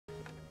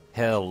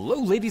Hello,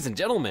 ladies and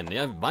gentlemen.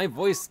 Yeah, my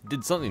voice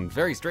did something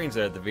very strange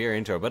there at the very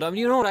intro, but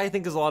you know what I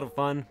think is a lot of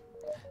fun?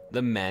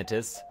 The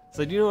Mantis.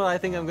 So do you know what I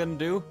think I'm gonna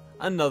do?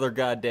 Another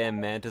goddamn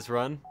Mantis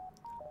run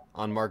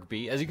on Mark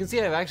B. As you can see,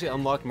 I've actually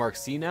unlocked Mark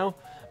C now,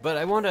 but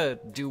I want to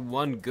do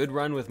one good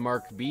run with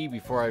Mark B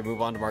before I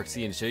move on to Mark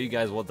C and show you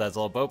guys what that's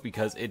all about,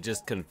 because it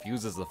just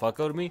confuses the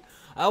fuck out of me.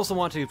 I also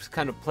want to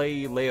kind of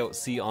play Layout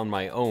C on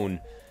my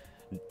own,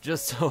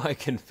 just so I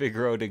can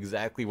figure out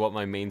exactly what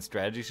my main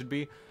strategy should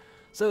be.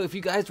 So if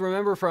you guys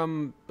remember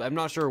from, I'm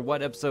not sure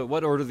what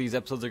order these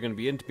episodes are going to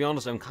be in. To be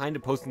honest, I'm kind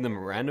of posting them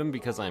at random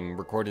because I'm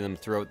recording them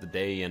throughout the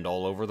day and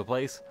all over the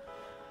place.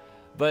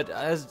 But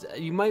as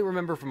you might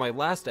remember from my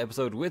last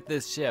episode with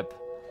this ship,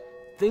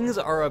 things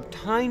are a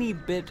tiny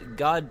bit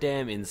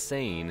goddamn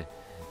insane.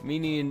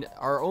 Meaning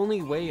our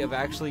only way of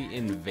actually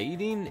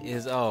invading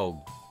is,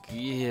 oh,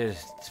 yeah,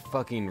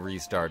 fucking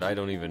restart. I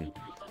don't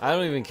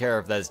even care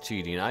if that's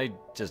cheating. I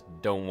just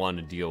don't want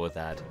to deal with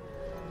that.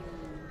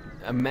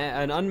 An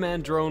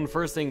unmanned drone,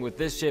 first thing with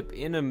this ship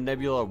in a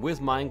nebula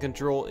with mind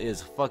control,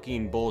 is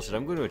fucking bullshit.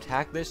 I'm going to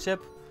attack this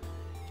ship,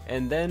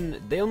 and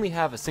then they only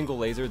have a single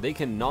laser. They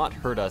cannot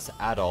hurt us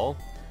at all,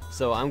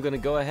 so I'm going to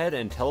go ahead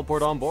and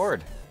teleport on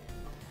board.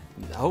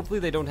 Hopefully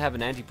they don't have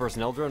an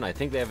anti-personnel drone. I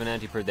think they have an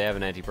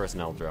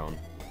anti-personnel drone.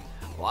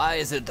 Why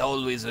is it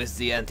always with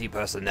the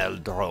anti-personnel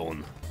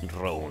drone?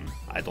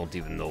 I don't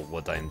even know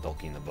what I'm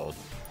talking about.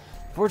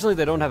 Fortunately,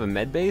 they don't have a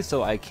med base,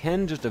 so I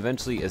can just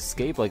eventually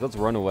escape. Like, let's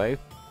run away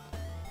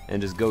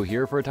and just go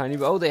here for a tiny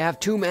bit. Oh, they have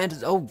two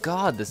mantis. Oh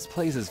god, this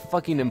place is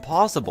fucking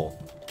impossible.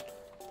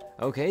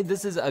 Okay,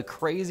 this is a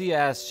crazy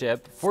ass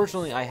ship.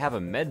 Fortunately, I have a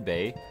med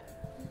bay,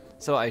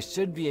 so I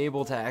should be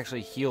able to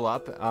actually heal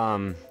up.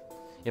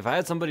 If I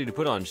had somebody to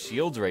put on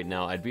shields right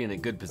now, I'd be in a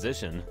good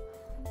position.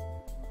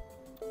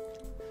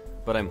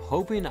 But I'm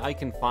hoping I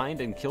can find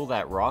and kill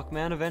that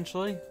Rockman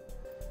eventually.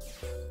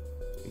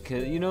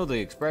 Because you know the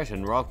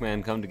expression,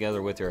 Rockman, come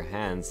together with your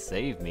hands,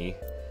 save me.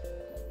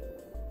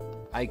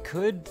 I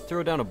could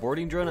throw down a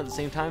boarding drone at the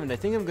same time, and I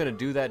think I'm going to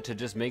do that to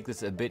just make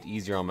this a bit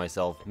easier on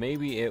myself.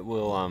 Maybe it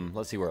will,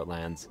 let's see where it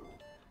lands.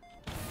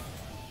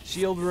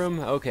 Shield room,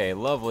 okay,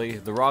 lovely.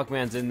 The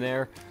Rockman's in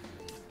there.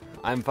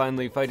 I'm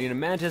finally fighting a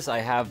Mantis. I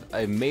have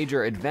a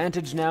major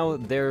advantage now.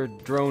 Their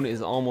drone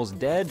is almost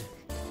dead.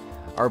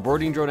 Our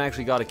boarding drone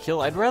actually got a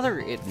kill. I'd rather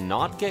it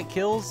not get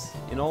kills,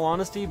 in all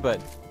honesty,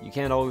 but you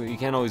can't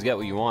always get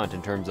what you want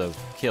in terms of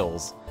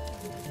kills.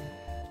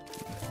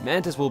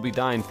 Mantis will be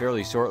dying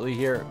fairly shortly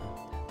here.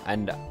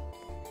 And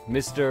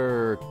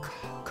Mr.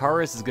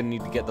 Karis is going to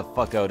need to get the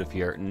fuck out of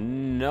here.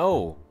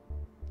 No.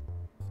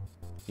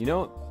 You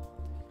know,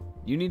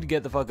 you need to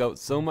get the fuck out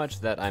so much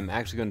that I'm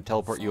actually going to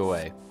teleport you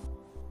away.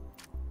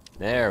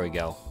 There we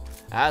go.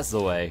 That's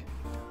the way.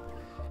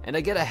 And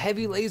I get a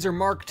heavy laser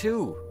Mark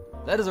II.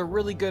 That is a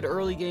really good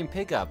early game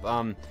pickup.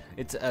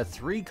 It's a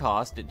 3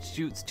 cost. It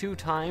shoots 2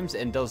 times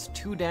and does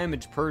 2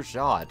 damage per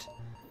shot.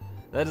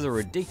 That is a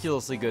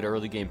ridiculously good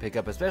early game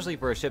pickup, especially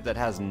for a ship that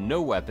has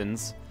no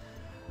weapons.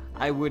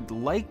 I would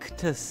like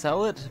to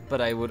sell it, but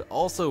I would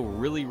also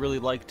really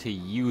like to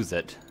use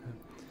it.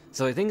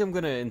 So I think I'm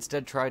going to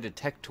instead try to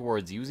tech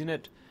towards using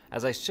it,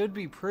 as I should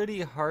be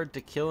pretty hard to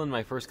kill in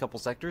my first couple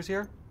sectors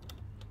here.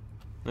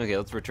 Okay,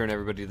 let's return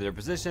everybody to their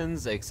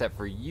positions, except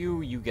for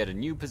you. You get a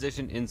new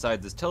position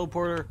inside this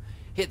teleporter.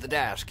 Hit the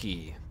dash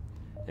key.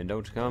 And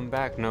don't come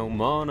back no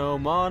more, no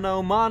more,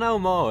 no more, no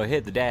more.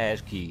 Hit the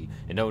dash key.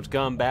 And don't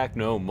come back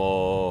no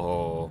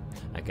more.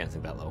 I can't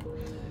sing that low.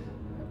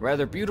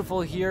 Rather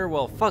beautiful here.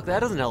 Well, fuck, that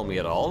doesn't help me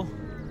at all.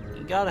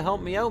 You gotta help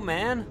me out,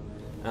 man.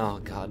 Oh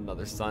god,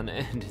 another sun,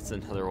 and it's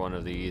another one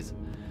of these.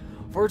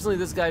 Fortunately,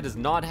 this guy does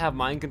not have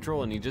mind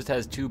control, and he just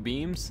has 2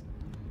 beams.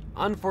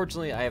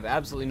 Unfortunately, I have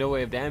absolutely no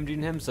way of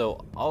damaging him,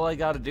 so all I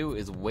gotta do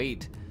is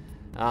wait.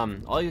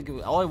 All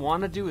I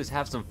want to do is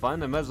have some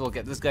fun. I might as well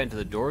get this guy into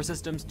the door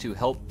systems to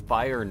help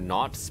fire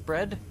not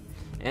spread.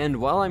 And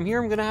while I'm here,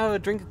 I'm gonna have a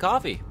drink of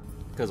coffee,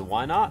 because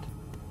why not?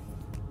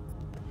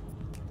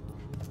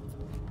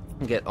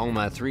 Get all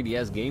my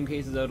 3DS game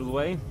cases out of the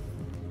way.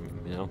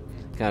 You know,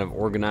 kind of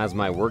organize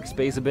my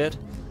workspace a bit.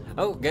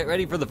 Oh, get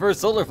ready for the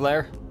first solar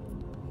flare.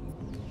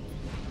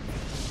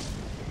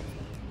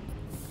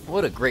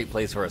 What a great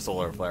place for a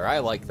solar flare. I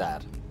like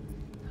that.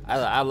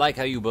 I like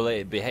how you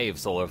behave,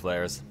 solar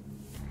flares.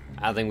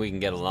 I think we can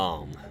get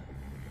along.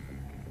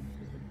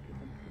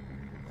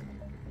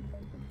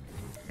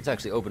 Let's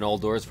actually open all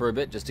doors for a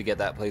bit just to get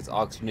that place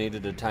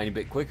oxygenated a tiny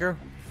bit quicker.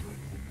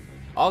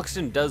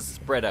 Oxygen does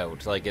spread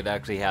out, like it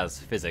actually has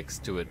physics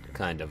to it,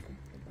 kind of.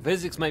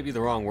 Physics might be the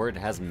wrong word, it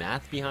has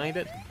math behind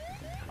it.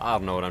 I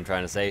don't know what I'm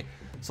trying to say.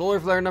 Solar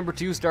flare number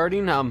 2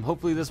 starting.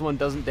 Hopefully this one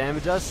doesn't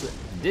damage us.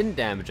 Didn't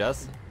damage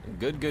us.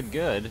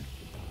 Good.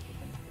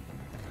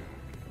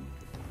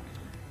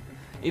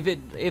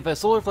 If a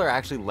solar flare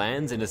actually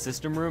lands in a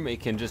system room, it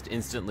can just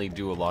instantly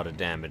do a lot of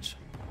damage.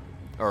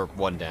 Or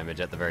 1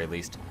 damage at the very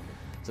least.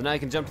 So now I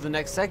can jump to the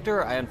next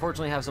sector. I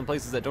unfortunately have some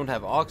places that don't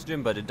have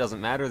oxygen, but it doesn't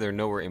matter, they're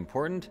nowhere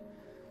important.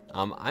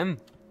 I'm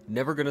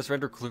never going to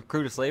surrender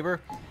crew to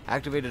slaver.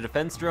 Activate a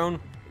defense drone.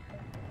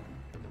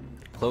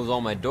 Close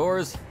all my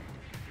doors.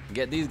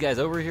 Get these guys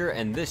over here,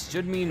 and this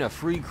should mean a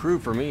free crew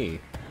for me,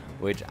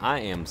 which I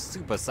am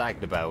super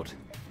psyched about.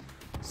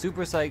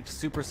 Super psyched,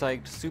 super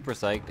psyched, super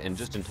psyched, and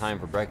just in time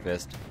for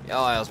breakfast.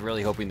 Oh, I was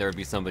really hoping there would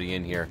be somebody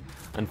in here.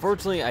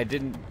 Unfortunately, I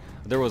didn't.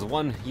 There was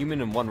one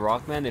human and one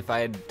rockman. If I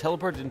had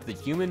teleported into the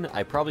human,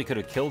 I probably could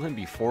have killed him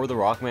before the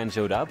rockman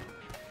showed up,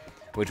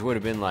 which would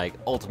have been like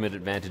ultimate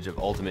advantage of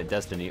ultimate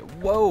destiny.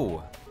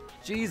 Whoa!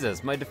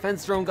 Jesus, my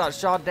defense drone got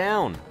shot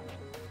down!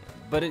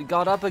 But it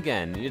got up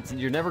again.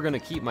 You're never gonna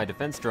keep my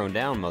defense drone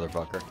down,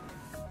 motherfucker.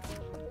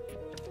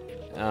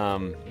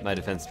 My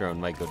defense drone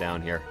might go down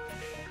here.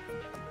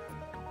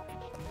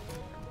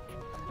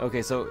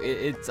 Okay, so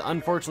it's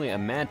unfortunately a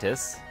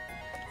Mantis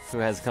who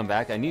has come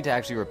back. I need to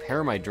actually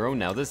repair my drone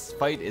now. This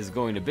fight is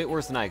going a bit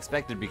worse than I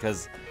expected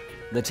because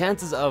the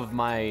chances of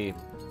my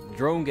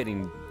drone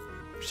getting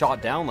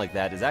shot down like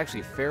that is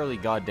actually fairly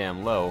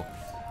goddamn low.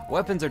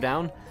 Weapons are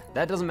down.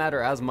 That doesn't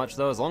matter as much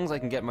though, as long as I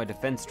can get my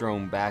defense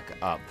drone back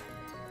up.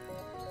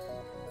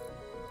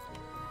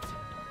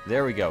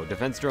 There we go.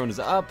 Defense drone is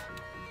up.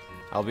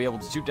 I'll be able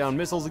to shoot down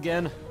missiles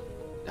again.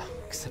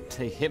 Except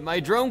they hit my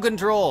drone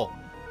control.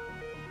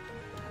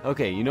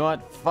 Okay, you know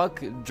what?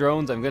 Fuck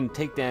drones. I'm gonna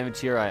take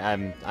damage here.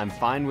 I'm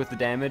fine with the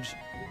damage.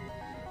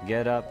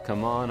 Get up,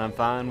 come on. I'm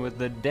fine with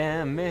the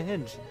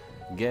damage.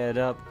 Get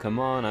up, come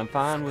on. I'm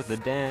fine with the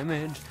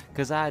damage.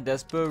 'Cause I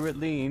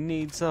desperately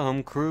need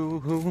some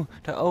crew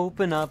to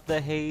open up the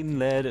hate and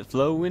let it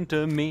flow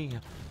into me.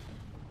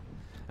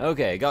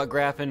 Okay, got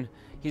Graffin.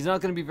 He's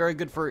not going to be very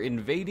good for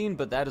invading,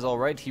 but that is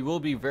alright. He will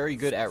be very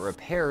good at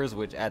repairs,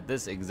 which at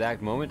this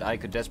exact moment I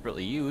could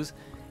desperately use.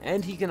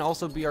 And he can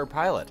also be our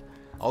pilot.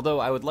 Although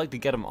I would like to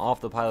get him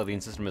off the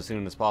piloting system as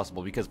soon as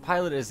possible, because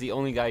pilot is the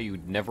only guy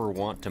you'd never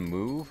want to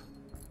move.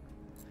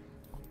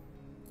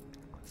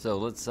 So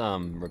let's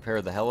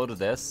repair the hell out of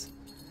this.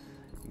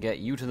 Get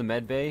you to the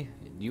med bay.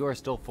 You are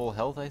still full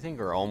health, I think,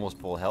 or almost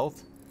full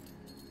health.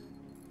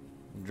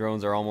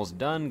 Drones are almost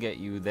done. Get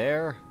you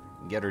there.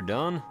 Get her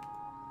done.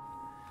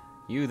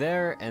 You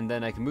there, and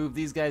then I can move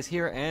these guys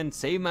here and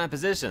save my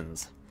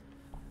positions.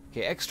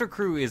 Okay, extra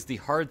crew is the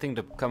hard thing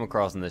to come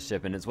across in this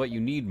ship, and it's what you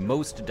need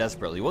most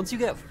desperately. Once you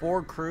get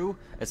 4 crew,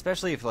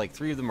 especially if like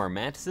 3 of them are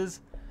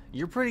Mantises,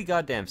 you're pretty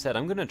goddamn set.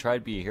 I'm gonna try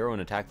to be a hero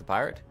and attack the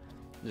pirate.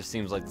 Just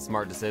seems like the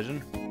smart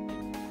decision.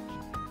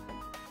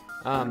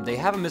 They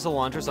have a missile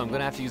launcher, so I'm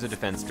gonna have to use a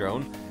defense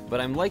drone,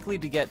 but I'm likely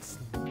to get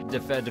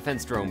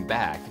defense drone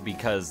back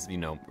because, you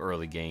know,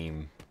 early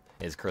game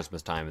is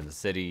Christmas time in the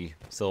city,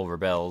 silver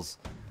bells.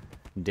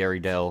 Dairy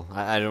Dell,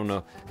 I don't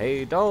know.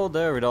 Hey doll,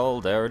 dairy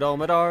doll,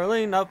 my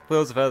darling, up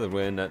goes the feathered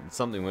wind,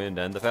 something wind,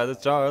 and the feathered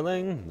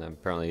starling.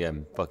 Apparently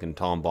I'm fucking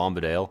Tom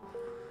Bombadil.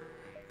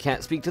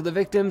 Can't speak to the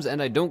victims, and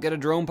I don't get a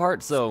drone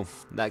part, so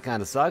that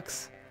kind of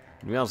sucks.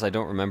 To be honest, I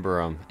don't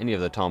remember any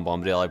of the Tom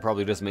Bombadil. I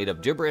probably just made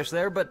up gibberish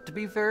there, but to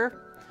be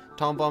fair,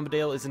 Tom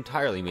Bombadil is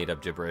entirely made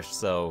up gibberish,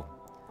 so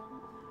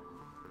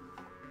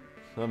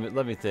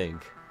let me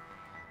think.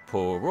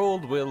 Poor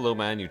old willow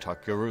man, you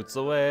tuck your roots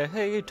away.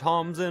 Hey,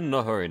 Tom's in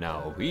a hurry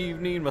now.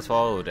 Evening must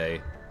follow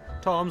day.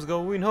 Tom's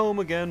going home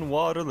again.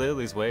 Water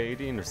lilies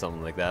waiting, or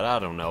something like that. I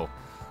don't know.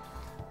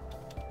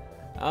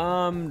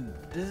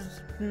 This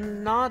is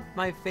not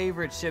my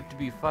favorite ship to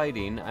be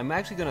fighting. I'm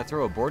actually going to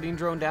throw a boarding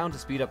drone down to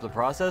speed up the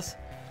process.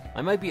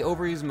 I might be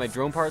overusing my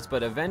drone parts,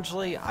 but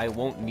eventually I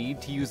won't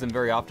need to use them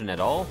very often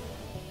at all.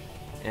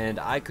 And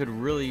I could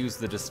really use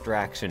the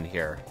distraction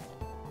here.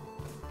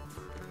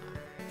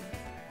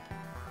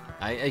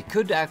 I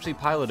could actually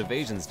pilot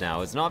evasions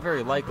now. It's not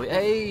very likely.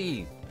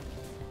 Hey!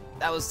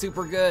 That was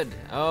super good.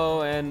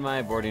 Oh, and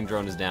my boarding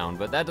drone is down,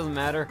 but that doesn't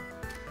matter.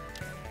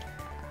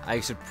 I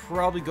should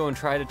probably go and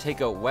try to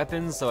take out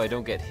weapons so I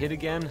don't get hit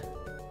again.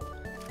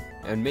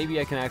 And maybe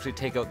I can actually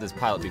take out this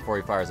pilot before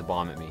he fires a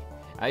bomb at me.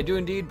 I do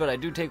indeed, but I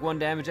do take 1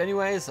 damage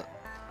anyways.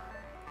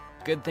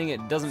 Good thing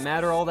it doesn't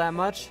matter all that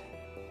much.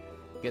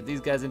 Get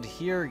these guys into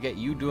here, get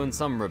you doing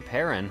some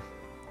repairing.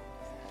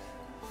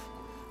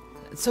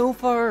 So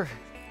far,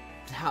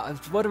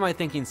 what am I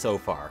thinking so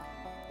far?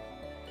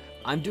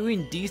 I'm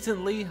doing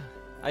decently.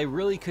 I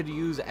really could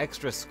use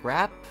extra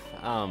scrap.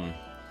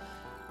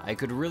 I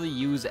could really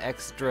use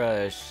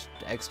extra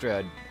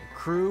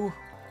crew.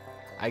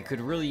 I could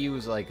really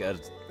use like a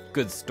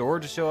good store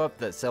to show up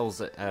that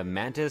sells a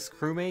Mantis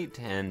crewmate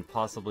and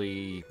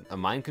possibly a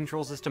mind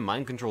control system.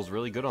 Mind control's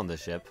really good on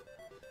this ship.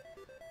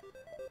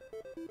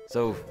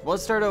 So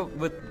let's start out.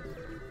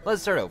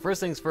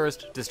 First things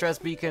first, distress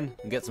beacon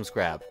and get some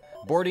scrap.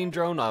 Boarding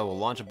drone, I will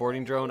launch a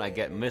boarding drone. I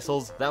get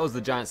missiles. That was the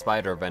giant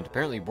spider event.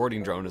 Apparently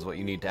boarding drone is what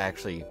you need to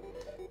actually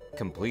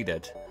complete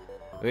it,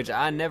 which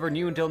I never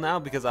knew until now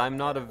because I'm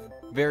not a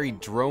very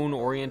drone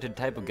oriented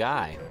type of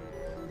guy.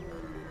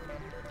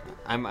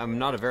 I'm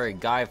not a very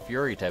Guy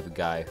Fury type of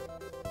guy.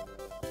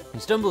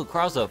 You stumble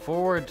across a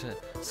forward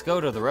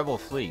scout of the rebel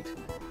fleet.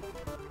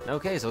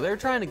 Okay, so they're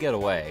trying to get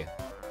away.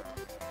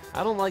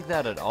 I don't like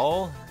that at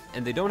all.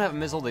 And they don't have a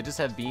missile, they just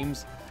have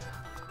beams.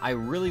 I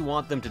really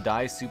want them to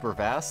die super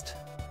fast.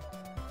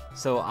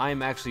 So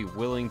I'm actually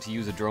willing to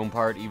use a drone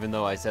part, even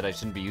though I said I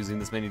shouldn't be using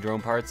this many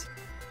drone parts.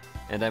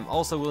 And I'm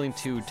also willing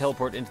to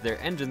teleport into their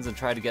engines and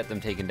try to get them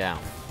taken down.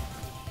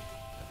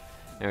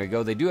 There we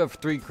go. They do have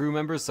 3 crew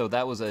members, so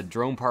that was a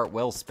drone part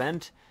well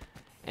spent.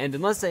 And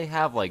unless they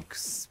have, like,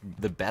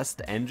 the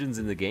best engines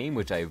in the game,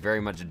 which I very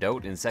much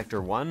doubt in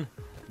Sector 1,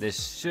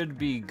 this should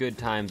be good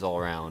times all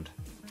around.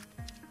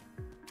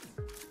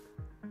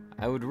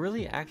 I would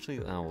really actually...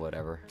 oh,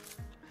 whatever.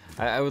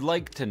 I would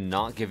like to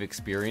not give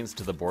experience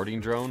to the boarding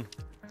drone.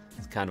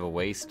 It's kind of a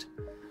waste.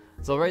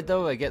 It's alright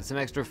though, I get some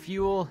extra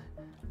fuel.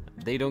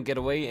 They don't get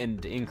away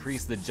and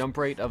increase the jump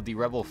rate of the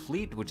rebel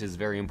fleet, which is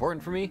very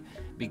important for me,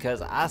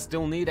 because I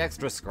still need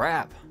extra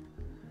scrap.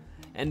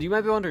 And you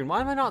might be wondering, why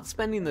am I not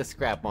spending this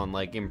scrap on,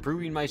 like,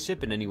 improving my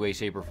ship in any way,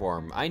 shape, or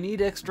form? I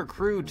need extra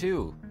crew,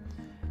 too.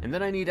 And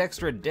then I need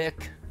extra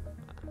dick.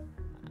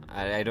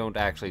 I don't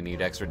actually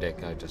need extra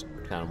dick, I just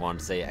kind of want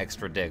to say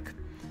extra dick.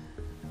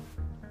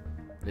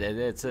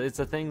 It's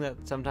a thing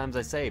that sometimes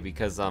I say,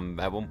 because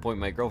at one point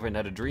my girlfriend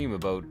had a dream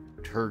about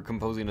her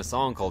composing a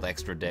song called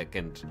Extra Dick,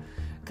 and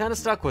kind of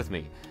stuck with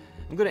me.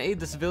 I'm going to aid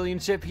the civilian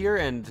ship here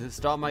and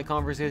stop my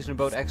conversation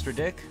about extra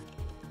dick.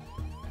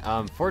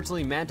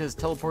 Fortunately, Mantis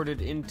teleported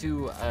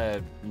into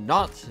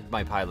not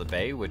my pilot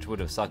bay, which would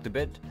have sucked a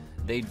bit.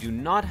 They do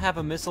not have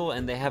a missile,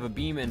 and they have a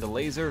beam and a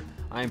laser.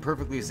 I am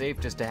perfectly safe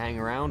just to hang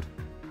around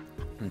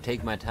and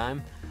take my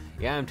time.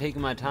 Yeah, I'm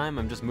taking my time.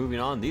 I'm just moving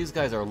on. These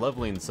guys are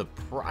leveling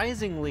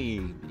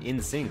surprisingly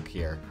in sync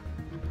here.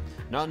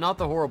 Not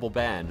the horrible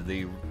band.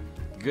 The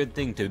good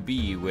thing to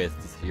be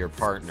with your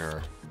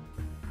partner,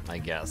 I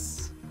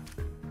guess.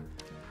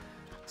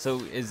 So,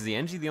 is the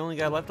NG the only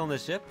guy left on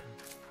this ship?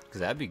 Because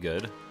that'd be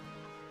good.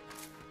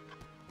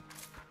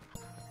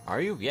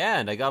 Are you? Yeah,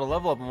 and I got a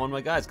level up on one of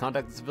my guys.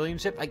 Contact the civilian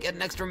ship. I get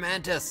an extra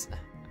Mantis.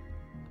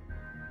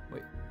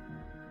 Wait.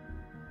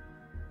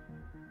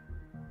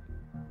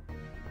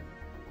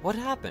 What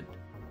happened?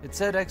 It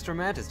said extra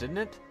Mantis, didn't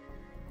it?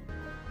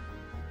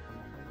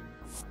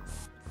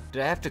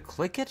 Did I have to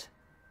click it?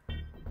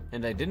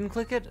 And I didn't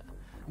click it?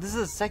 This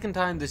is the second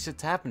time this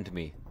shit's happened to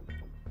me.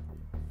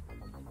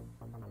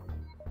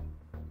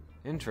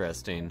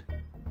 Interesting.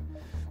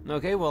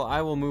 Okay, well,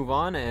 I will move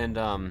on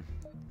and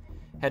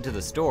head to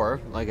the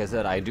store. Like I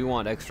said, I do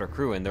want extra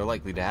crew, and they're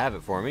likely to have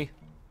it for me.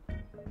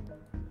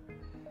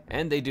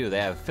 And they do.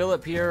 They have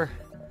Philip here,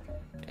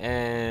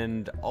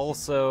 and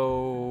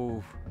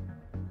also...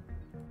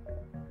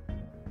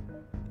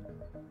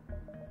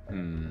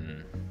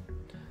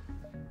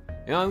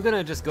 You know, I'm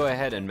gonna just go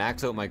ahead and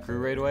max out my crew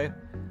right away.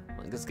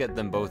 Let's get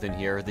them both in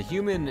here. The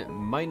human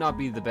might not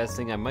be the best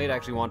thing. I might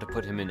actually want to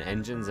put him in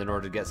engines in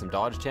order to get some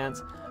dodge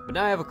chance. But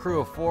now I have a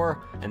crew of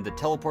 4 and the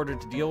teleporter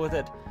to deal with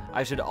it.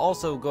 I should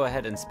also go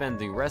ahead and spend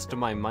the rest of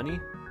my money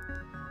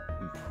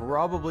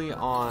probably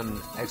on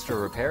extra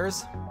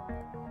repairs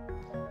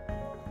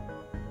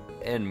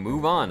and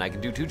move on. I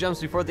can do 2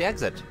 jumps before the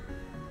exit.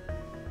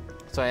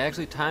 So I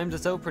actually timed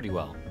this out pretty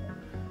well.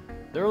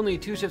 There are only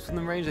 2 ships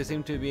within range. They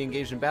seem to be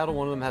engaged in battle.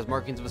 One of them has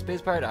markings of a space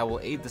pirate. I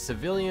will aid the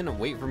civilian,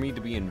 wait for me to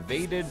be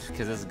invaded,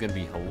 because this is going to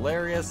be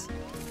hilarious.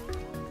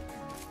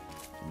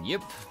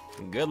 Yep.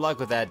 Good luck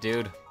with that,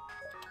 dude.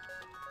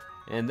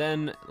 And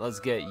then,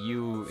 let's get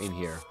you in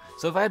here.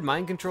 So if I had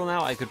mind control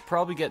now, I could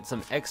probably get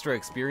some extra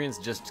experience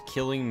just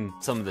killing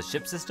some of the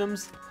ship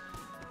systems.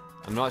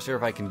 I'm not sure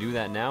if I can do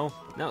that now.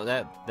 No,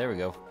 there we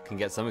go. Can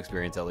get some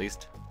experience at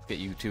least. Let's get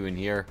you 2 in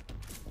here.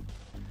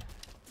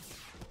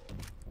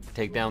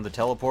 Take down the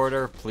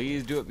teleporter.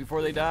 Please do it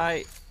before they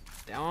die.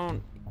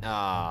 Down.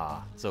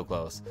 Ah, so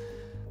close.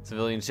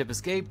 Civilian ship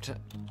escaped.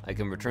 I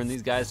can return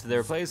these guys to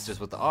their place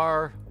just with the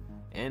R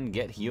and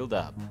get healed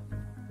up.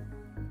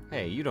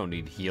 Hey, you don't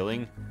need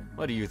healing.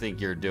 What do you think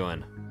you're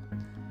doing?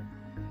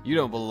 You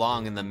don't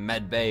belong in the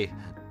med bay.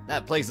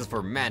 That place is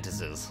for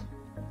mantises.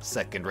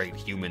 Second-rate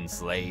human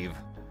slave.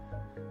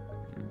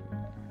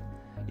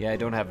 Yeah, I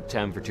don't have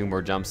time for 2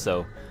 more jumps,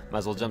 so might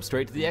as well jump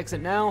straight to the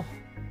exit now.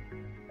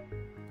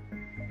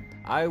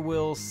 I'm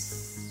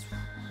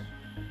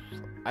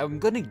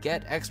gonna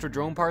get extra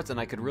drone parts, and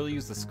I could really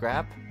use the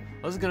scrap.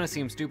 This is gonna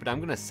seem stupid. I'm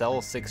gonna sell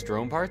 6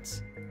 drone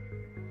parts.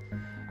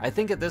 I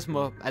think at this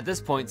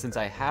point, since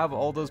I have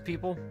all those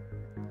people,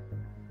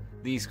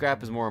 the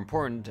scrap is more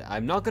important.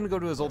 I'm not gonna go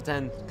to a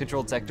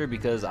Zoltan-controlled sector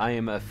because I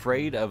am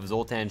afraid of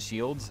Zoltan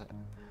shields.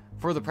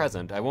 For the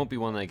present, I won't be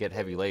one that I get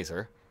heavy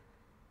laser.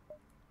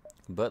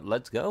 But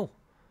let's go.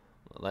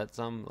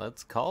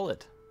 Let's call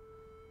it.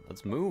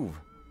 Let's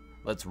move.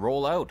 Let's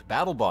roll out.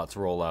 BattleBots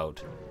roll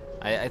out.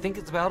 I think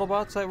it's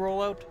BattleBots that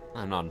roll out?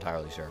 I'm not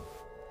entirely sure.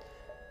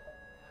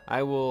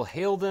 I will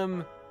hail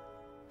them.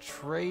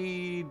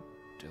 Trade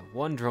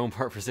 1 drone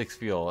part for 6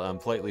 fuel.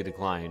 Politely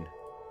declined.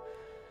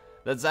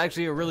 That's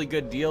actually a really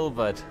good deal,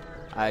 but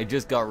I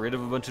just got rid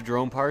of a bunch of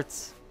drone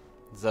parts,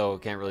 so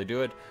can't really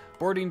do it.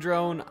 Boarding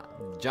drone.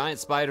 Giant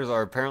spiders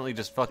are apparently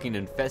just fucking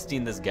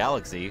infesting this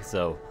galaxy,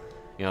 so,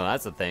 you know,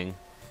 that's a thing.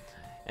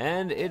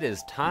 And it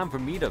is time for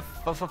me to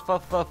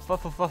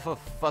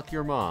fuck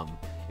your mom.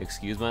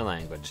 Excuse my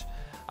language.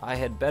 I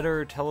had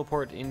better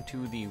teleport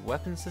into the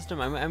weapon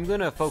system. I'm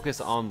gonna focus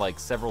on like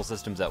several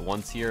systems at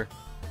once here.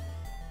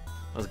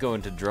 Let's go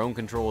into drone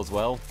control as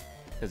well,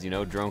 because you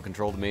know, drone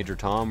control to Major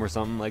Tom or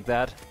something like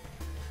that.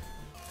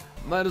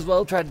 Might as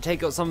well try to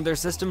take out some of their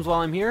systems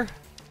while I'm here.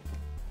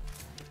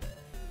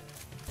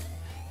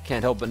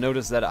 Can't help but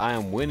notice that I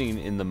am winning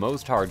in the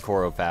most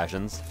hardcore of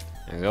fashions.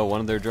 There we go,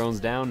 one of their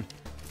drones down.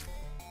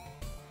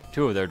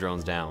 Two of their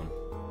drones down.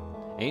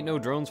 Ain't no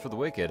drones for the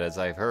wicked, as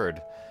I've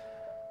heard.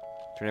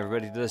 Turn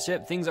everybody to the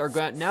ship. Things are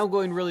now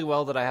going really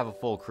well that I have a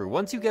full crew.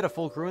 Once you get a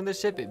full crew in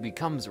this ship, it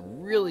becomes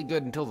really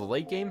good until the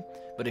late game.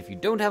 But if you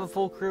don't have a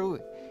full crew,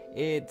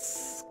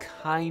 it's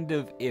kind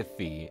of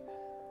iffy,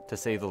 to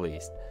say the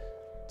least.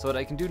 So what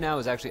I can do now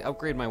is actually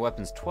upgrade my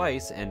weapons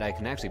twice, and I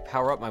can actually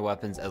power up my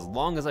weapons as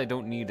long as I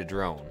don't need a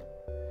drone.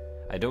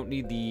 I don't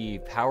need the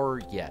power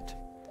yet.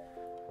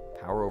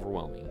 Power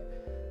overwhelming.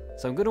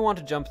 So I'm going to want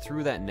to jump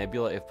through that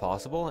nebula if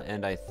possible,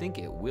 and I think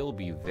it will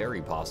be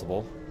very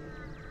possible.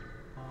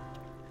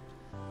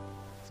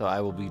 So I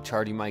will be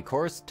charting my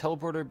course,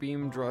 teleporter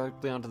beam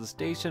directly onto the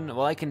station.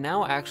 Well, I can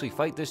now actually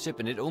fight this ship,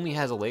 and it only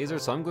has a laser,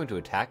 so I'm going to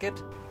attack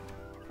it.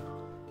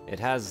 It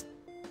has,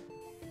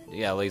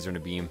 yeah, laser and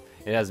a beam.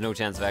 It has no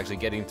chance of actually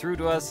getting through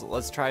to us.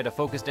 Let's try to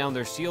focus down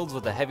their shields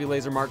with a heavy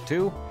laser Mark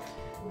II.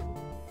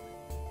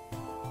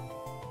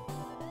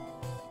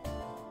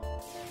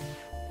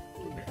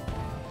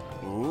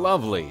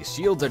 Lovely,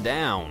 shields are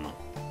down.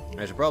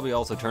 I should probably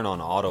also turn on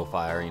auto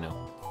fire, you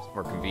know,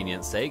 for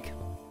convenience sake.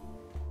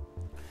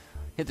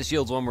 Hit the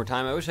shields one more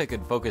time. I wish I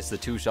could focus the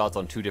two shots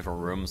on two different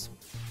rooms.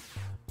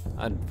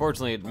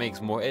 Unfortunately, it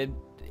makes more...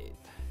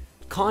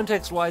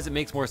 Context-wise, it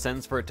makes more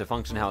sense for it to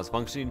function how it's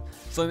functioning.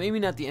 So I'm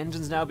aiming at the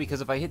engines now,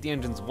 because if I hit the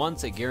engines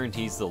once, it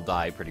guarantees they'll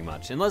die pretty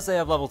much. Unless they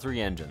have level 3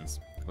 engines.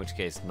 In which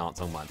case, not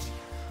so much.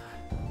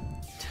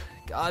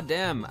 God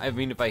damn. I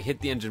mean, if I hit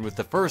the engine with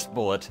the first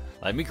bullet,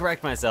 let me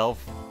correct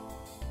myself.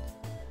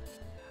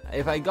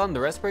 If I'd gotten the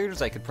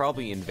respirators, I could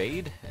probably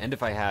invade. And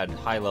if I had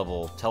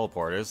high-level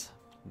teleporters.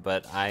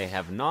 But I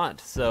have not,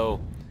 so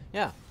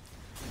yeah.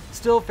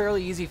 Still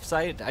fairly easy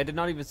sight. I did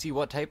not even see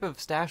what type of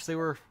stash they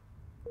were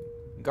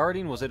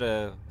guarding. Was it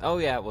a... Oh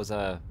yeah, it was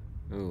a...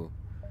 Ooh.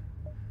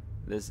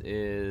 This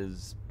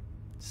is...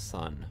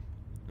 sun.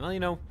 Well,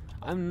 you know,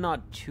 I'm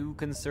not too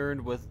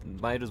concerned with...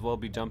 Might as well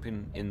be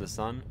jumping in the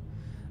sun.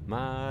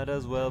 Might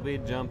as well be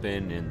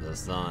jumping in the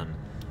sun.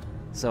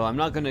 So I'm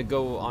not going to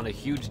go on a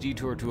huge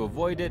detour to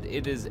avoid it.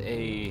 It is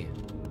a...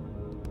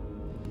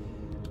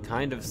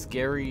 kind of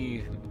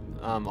scary...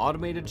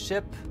 automated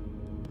ship.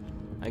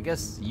 I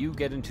guess you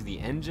get into the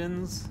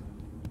engines.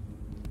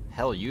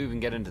 Hell, you even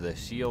get into the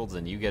shields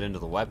and you get into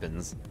the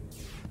weapons.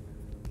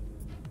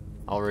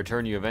 I'll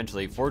return you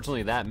eventually.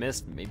 Fortunately, that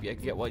missed. Maybe I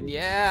could get one.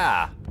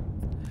 Yeah!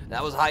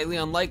 That was highly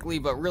unlikely,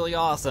 but really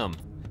awesome.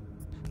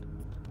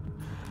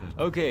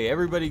 Okay,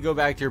 everybody go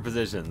back to your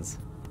positions.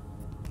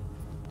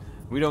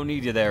 We don't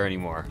need you there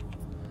anymore.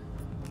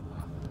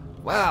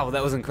 Wow,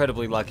 that was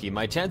incredibly lucky.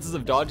 My chances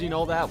of dodging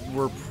all that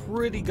were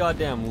pretty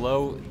goddamn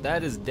low.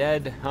 That is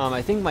dead.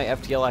 I think my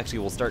FTL actually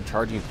will start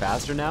charging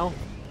faster now.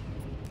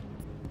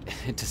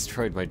 It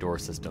destroyed my door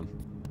system.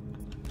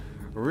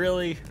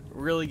 Really?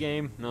 Really,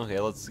 game? Okay,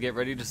 let's get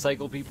ready to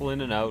cycle people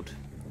in and out.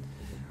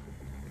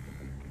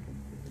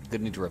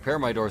 Gonna need to repair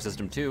my door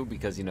system too,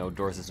 because, you know,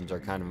 door systems are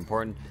kind of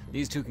important.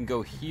 These two can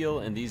go heal,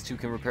 and these two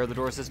can repair the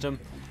door system.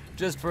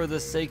 Just for the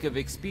sake of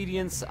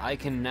expedience, I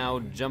can now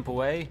jump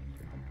away.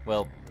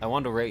 Well, I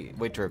want to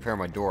wait to repair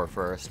my door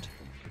first.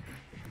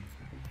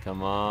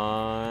 Come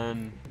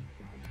on.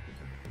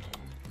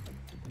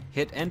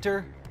 Hit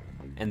enter,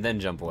 and then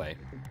jump away.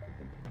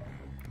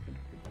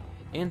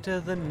 Into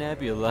the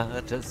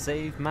nebula to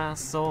save my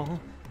soul.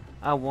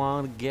 I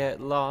want to get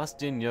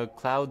lost in your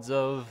clouds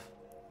of...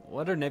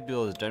 What are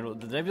nebulas generally?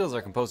 The nebulas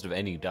are composed of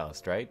any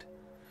dust, right?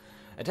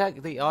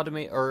 Attack the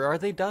automate... Or are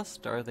they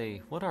dust? Are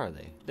they... What are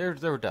they?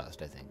 They're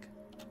dust, I think.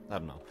 I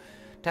don't know.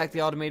 Attack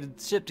the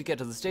automated ship to get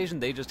to the station.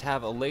 They just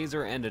have a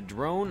laser and a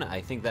drone.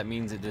 I think that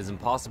means it is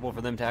impossible for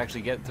them to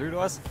actually get through to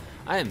us.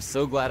 I am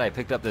so glad I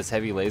picked up this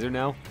heavy laser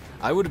now.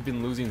 I would have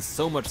been losing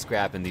so much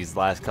scrap in these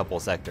last couple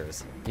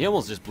sectors. He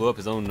almost just blew up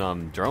his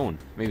own drone.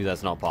 Maybe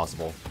that's not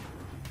possible.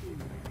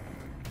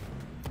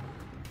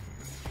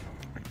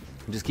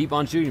 Just keep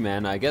on shooting,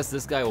 man. I guess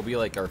this guy will be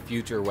like our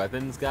future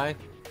weapons guy.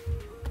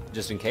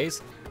 Just in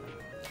case.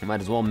 I might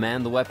as well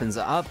man the weapons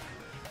up.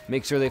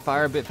 Make sure they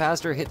fire a bit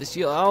faster. Hit the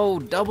shield. Oh,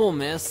 double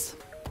miss.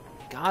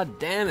 God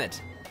damn it.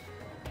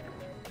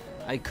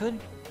 I could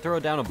throw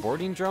down a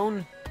boarding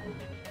drone.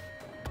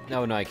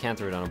 No, I can't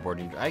throw down a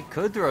boarding drone. I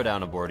could throw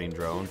down a boarding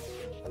drone.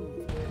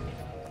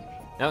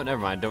 No,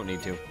 never mind. Don't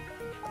need to.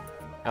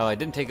 Oh, I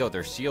didn't take out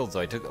their shields, so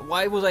I took...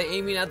 Why was I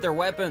aiming at their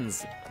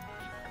weapons?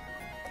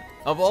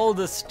 Of all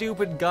the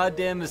stupid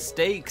goddamn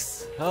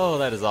mistakes. Oh,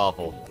 that is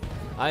awful.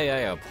 I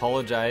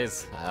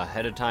apologize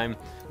ahead of time.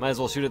 Might as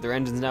well shoot at their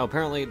engines now.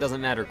 Apparently it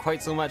doesn't matter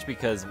quite so much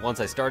because once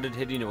I started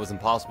hitting, it was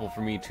impossible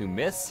for me to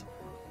miss.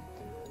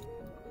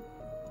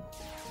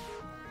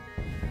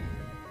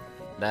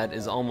 That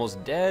is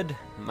almost dead.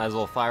 Might as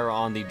well fire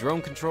on the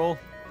drone control.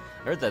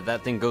 I heard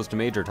that thing goes to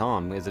Major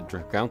Tom. Is it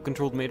ground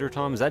controlled Major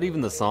Tom? Is that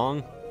even the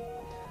song?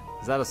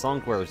 Is that a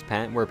song where it's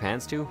wear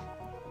pants to?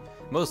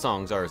 Most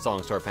songs are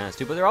songs to wear pants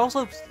to, but there are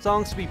also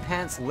songs to be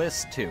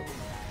pants-less to.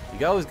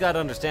 You always gotta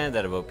understand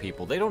that about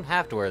people. They don't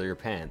have to wear their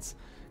pants.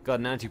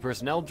 Got an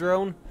anti-personnel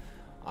drone.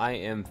 I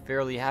am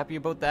fairly happy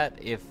about that,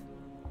 if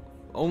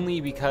only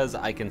because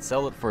I can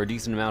sell it for a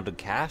decent amount of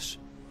cash.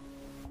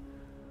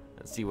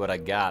 Let's see what I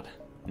got.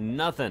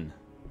 Nothing.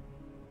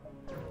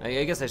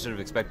 I guess I should have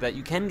expected that.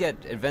 You can get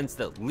events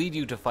that lead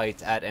you to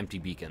fights at empty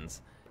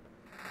beacons.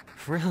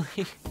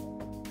 Really?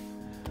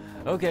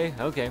 Okay,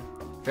 okay.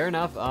 Fair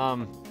enough.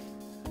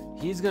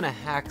 He's gonna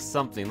hack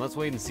something. Let's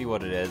wait and see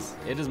what it is.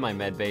 It is my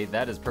medbay.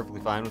 That is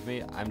perfectly fine with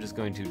me. I'm just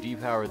going to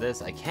depower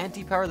this. I can't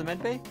depower the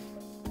medbay?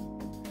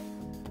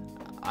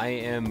 I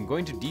am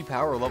going to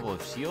depower a level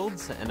of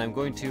shields, and I'm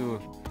going to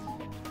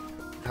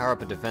power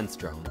up a defense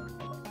drone.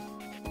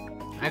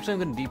 Actually, I'm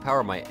going to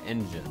depower my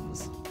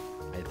engines,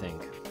 I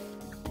think.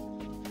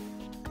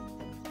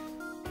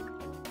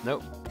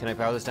 Nope. Can I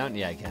power this down?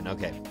 Yeah, I can.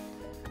 Okay.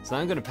 So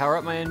I'm going to power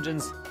up my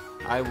engines.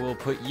 I will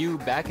put you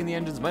back in the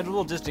engines. Might as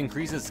well just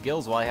increase his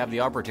skills while I have the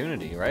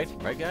opportunity, right?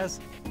 Right, guys?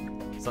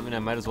 Something I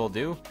might as well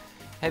do.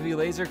 Heavy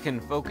laser can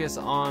focus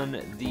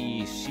on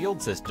the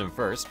shield system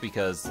first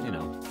because, you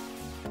know.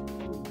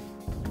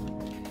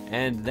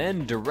 And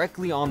then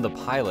directly on the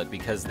pilot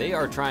because they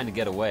are trying to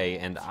get away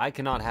and I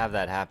cannot have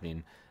that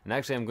happening. And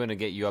actually I'm going to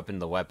get you up in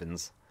the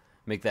weapons.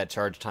 Make that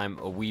charge time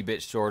a wee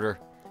bit shorter.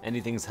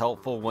 Anything's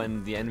helpful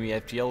when the enemy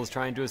FTL is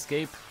trying to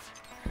escape.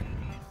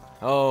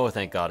 Oh,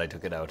 thank God I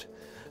took it out.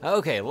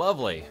 Okay,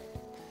 lovely.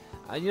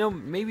 You know,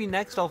 maybe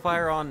next I'll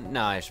fire on...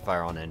 No, I should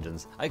fire on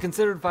engines. I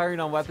considered firing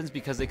on weapons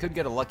because they could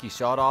get a lucky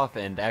shot off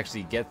and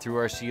actually get through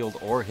our shield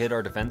or hit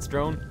our defense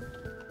drone.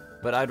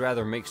 But I'd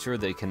rather make sure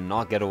they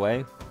cannot get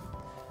away.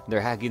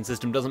 Their hacking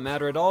system doesn't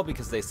matter at all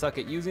because they suck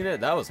at using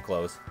it. That was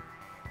close.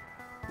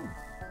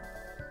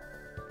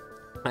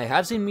 I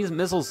have seen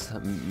missiles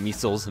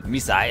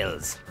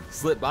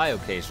slip by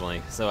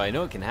occasionally, so I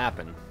know it can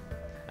happen.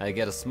 I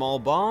get a small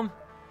bomb,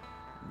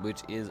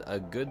 which is a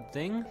good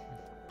thing.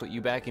 Put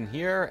you back in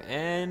here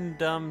and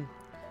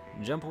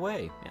jump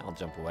away. Yeah, I'll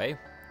jump away.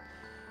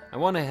 I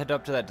want to head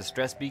up to that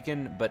distress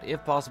beacon, but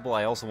if possible,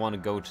 I also want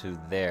to go to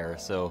there.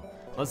 So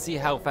let's see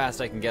how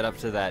fast I can get up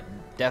to that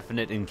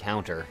definite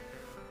encounter.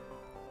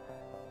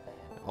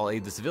 I'll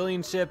aid the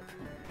civilian ship.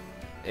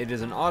 It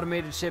is an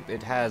automated ship.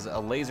 It has a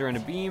laser and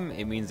a beam.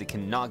 It means it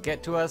cannot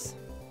get to us.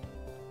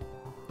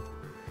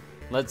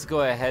 Let's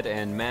go ahead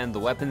and man the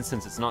weapons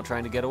since it's not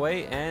trying to get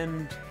away,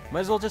 and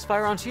might as well just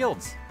fire on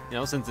shields. You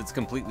know, since it's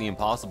completely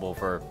impossible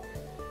for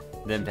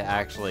them to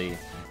actually...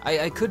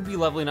 I could be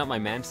leveling up my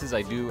Mantises.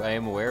 I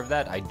am aware of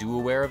that.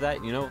 Aware of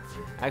that, you know.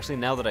 Actually,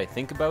 now that I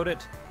think about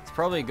it, it's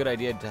probably a good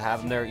idea to have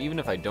them there, even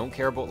if I don't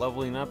care about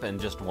leveling up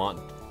and just want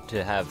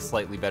to have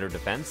slightly better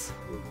defense.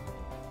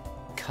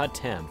 God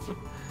damn.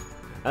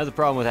 That's the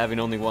problem with having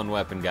only one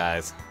weapon,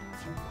 guys.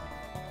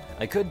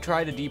 I could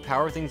try to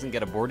depower things and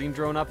get a boarding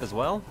drone up as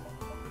well.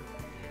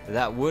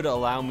 That would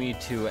allow me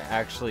to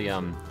actually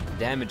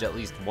damage at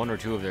least one or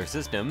two of their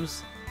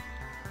systems.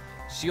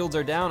 Shields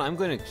are down. I'm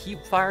going to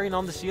keep firing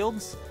on the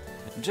shields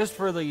just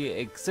for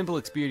the simple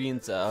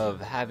experience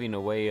of having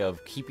a way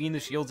of keeping the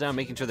shields down,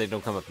 making sure they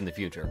don't come up in the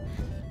future.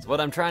 It's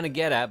what I'm trying to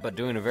get at, but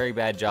doing a very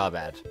bad job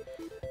at.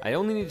 I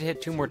only need to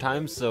hit 2 more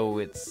times, so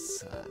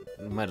it's...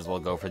 might as well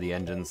go for the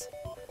engines.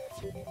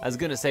 I was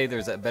gonna say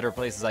there's better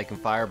places I can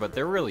fire, but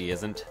there really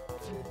isn't.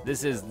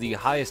 This is the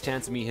highest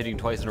chance of me hitting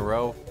twice in a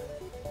row.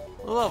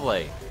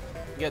 Lovely.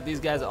 Get these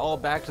guys all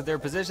back to their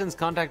positions,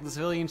 contact the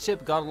civilian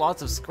ship, got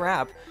lots of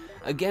scrap.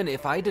 Again,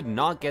 if I did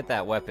not get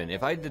that weapon,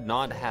 if I did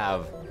not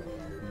have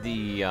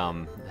the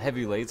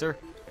heavy laser,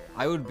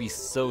 I would be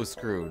so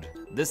screwed.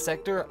 This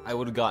sector, I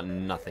would have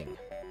gotten nothing.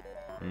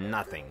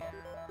 Nothing.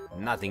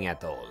 Nothing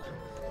at all.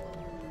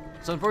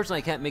 So unfortunately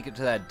I can't make it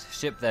to that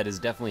ship that is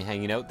definitely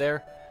hanging out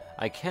there.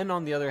 I can,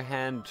 on the other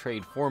hand,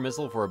 trade 4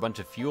 missile for a bunch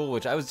of fuel,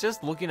 which I was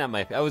just looking at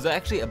I was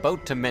actually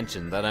about to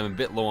mention that I'm a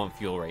bit low on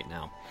fuel right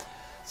now.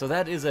 So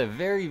that is a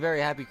very, very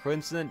happy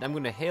coincidence. I'm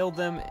going to hail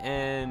them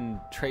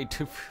and trade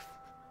 2...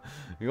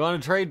 You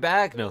want to trade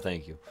back? No,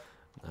 thank you.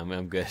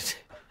 I'm good.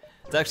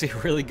 It's actually a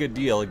really good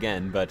deal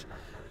again, but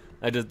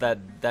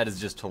that is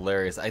just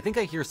hilarious. I think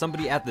I hear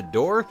somebody at the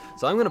door,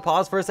 so I'm going to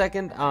pause for a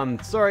second.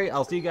 Sorry,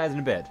 I'll see you guys in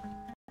a bit.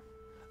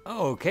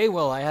 Okay,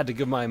 well, I had to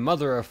give my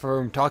mother a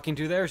firm talking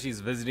to there. She's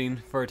visiting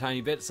for a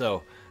tiny bit,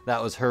 so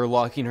that was her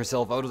locking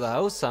herself out of the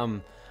house.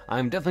 I'm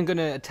definitely going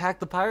to attack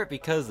the pirate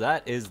because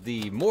that is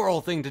the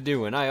moral thing to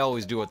do, and I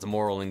always do what's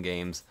moral in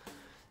games.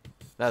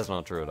 That's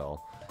not true at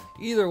all.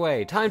 Either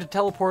way, time to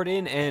teleport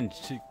in and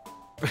to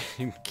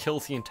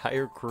kill the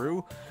entire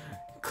crew.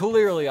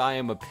 Clearly, I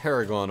am a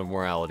paragon of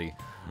morality.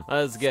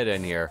 Let's get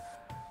in here.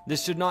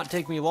 This should not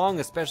take me long,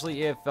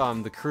 especially if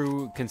the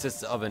crew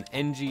consists of an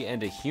NG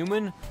and a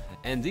human.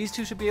 And these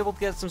two should be able to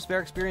get some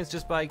spare experience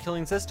just by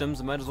killing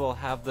systems. I might as well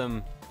have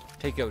them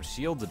take out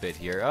shields a bit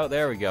here. Oh,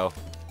 there we go.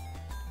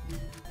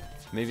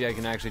 Maybe I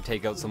can actually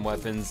take out some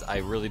weapons. I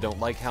really don't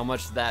like how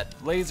much that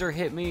laser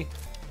hit me.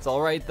 It's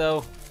alright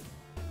though.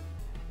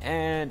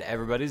 And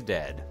everybody's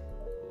dead.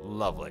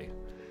 Lovely.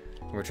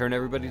 Return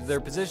everybody to their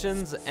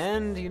positions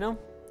and, you know,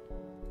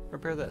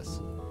 repair this.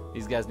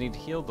 These guys need to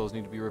heal, those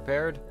need to be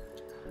repaired.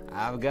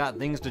 I've got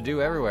things to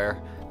do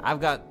everywhere. I've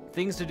got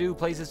things to do,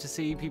 places to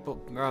see, people,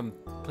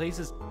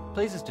 places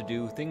to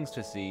do, things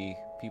to see,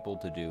 people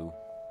to do,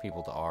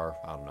 people to R,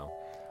 I don't know,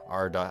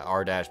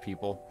 R-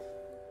 people.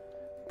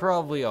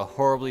 Probably a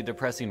horribly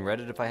depressing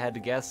Reddit if I had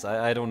to guess.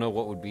 I don't know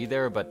what would be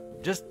there,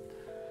 but just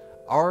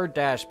R-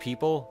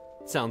 people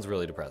sounds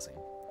really depressing.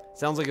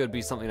 Sounds like it would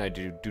be something I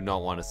do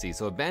not want to see.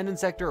 So abandoned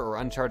sector or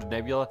uncharted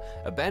nebula.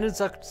 Abandoned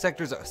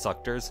sectors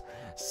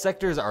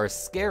are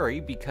scary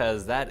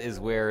because that is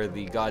where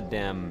the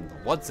goddamn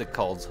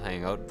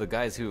hang out. The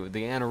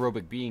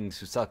anaerobic beings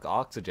who suck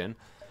oxygen.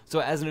 So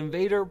as an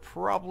invader,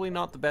 probably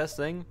not the best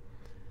thing.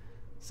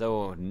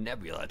 So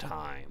nebula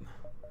time.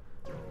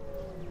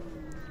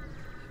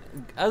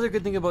 Other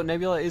good thing about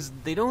nebula is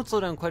they don't slow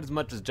down quite as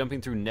much as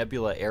jumping through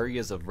nebula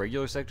areas of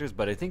regular sectors,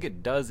 but I think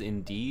it does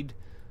indeed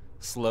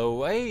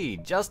slow. Hey,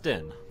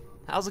 Justin,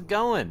 how's it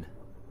going,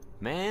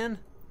 man?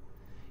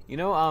 You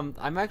know,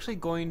 I'm actually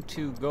going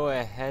to go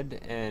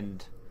ahead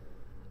and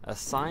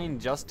assign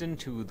Justin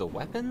to the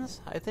weapons,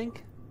 I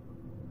think.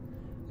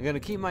 I'm gonna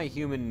keep my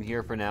human in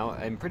here for now.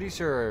 I'm pretty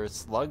sure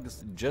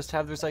slugs just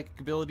have their psychic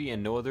ability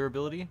and no other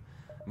ability,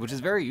 which is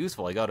very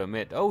useful, I gotta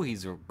admit. Oh,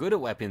 he's good at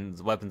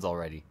weapons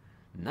already.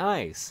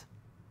 Nice.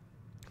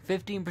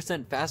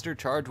 15% faster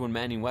charge when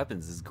manning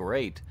weapons is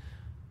great.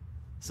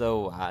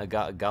 So I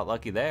got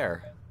lucky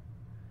there.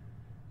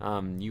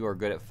 You are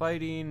good at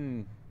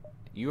fighting.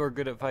 You are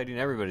good at fighting.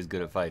 Everybody's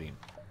good at fighting.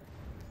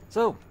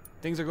 So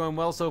things are going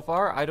well so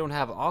far. I don't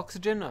have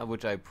oxygen,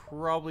 which I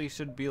probably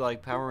should be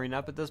like powering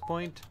up at this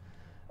point.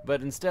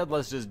 But instead,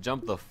 let's just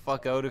jump the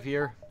fuck out of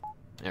here.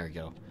 There we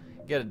go.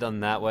 Get it done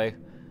that way.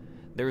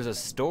 There's a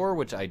store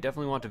which I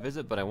definitely want to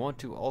visit, but I want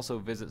to also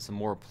visit some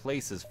more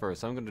places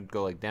first. So I'm going to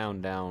go like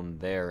down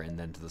there, and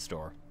then to the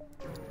store.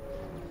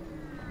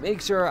 Make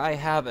sure I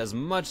have as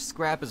much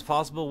scrap as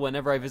possible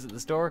whenever I visit the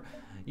store.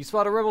 You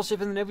spot a rebel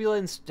ship in the nebula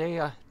and stay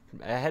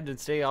ahead and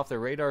stay off their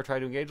radar. Try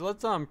to engage.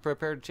 Let's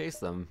prepare to chase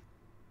them.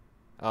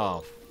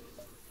 Oh,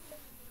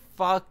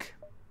 fuck.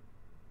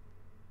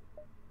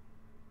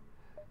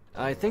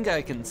 I think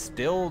I can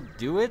still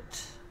do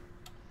it.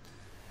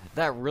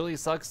 That really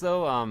sucks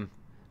though.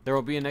 There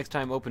will be a next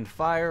time open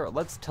fire.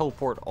 Let's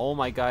teleport all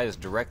my guys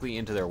directly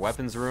into their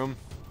weapons room.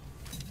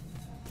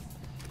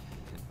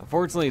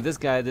 Unfortunately,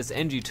 this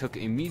NG took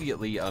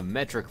immediately a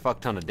metric fuck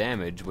ton of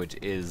damage, which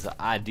is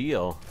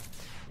ideal.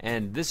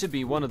 And this should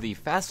be one of the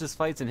fastest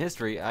fights in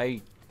history.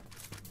 I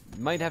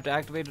might have to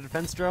activate a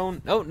defense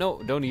drone. Oh,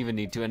 no, don't even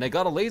need to. And I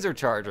got a laser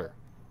charger.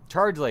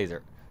 Charge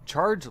laser.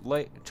 Charge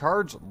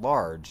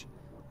large.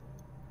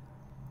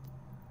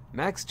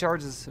 Max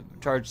charge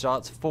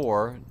shots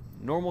 4.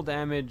 Normal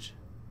damage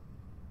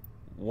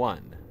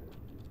 1.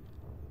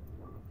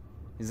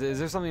 Is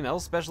there something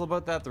else special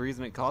about that? The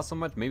reason it costs so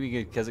much? Maybe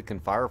because it can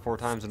fire 4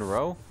 times in a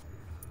row?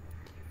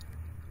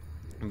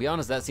 To be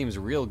honest, that seems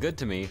real good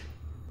to me.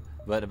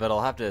 But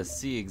I'll have to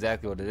see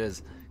exactly what it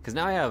is. Because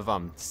now I have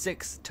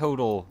 6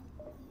 total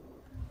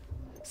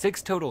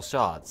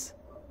shots.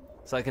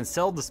 So I can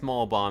sell the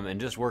small bomb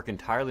and just work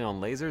entirely on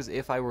lasers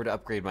if I were to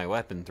upgrade my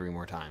weapon 3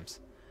 more times.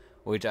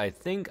 Which I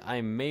think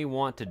I may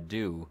want to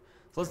do.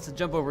 So let's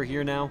jump over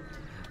here now.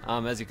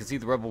 As you can see,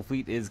 the rebel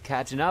fleet is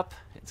catching up.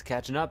 It's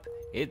catching up.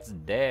 It's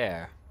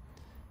there.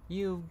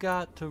 You've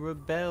got to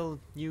rebel,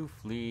 you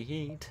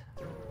fleet.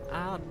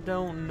 I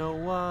don't know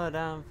what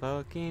I'm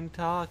fucking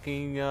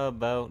talking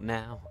about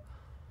now.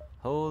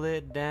 Hold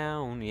it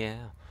down,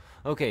 yeah.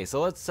 Okay, so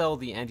let's sell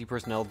the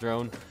anti-personnel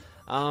drone.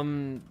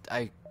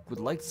 I would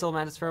like to sell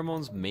Mantis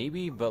pheromones,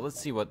 maybe, but let's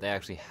see what they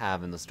actually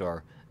have in the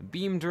store.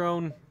 Beam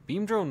drone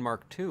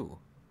Mark II.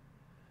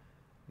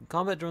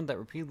 Combat drone that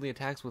repeatedly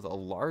attacks with a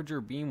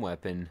larger beam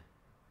weapon.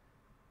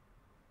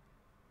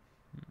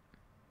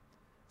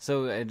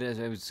 So I would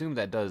assume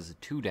that does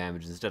 2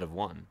 damage instead of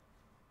 1.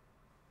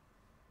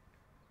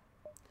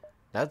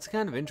 That's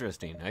kind of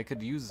interesting. I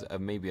could use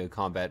maybe a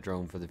combat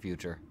drone for the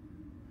future.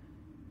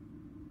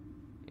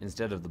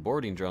 Instead of the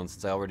boarding drone,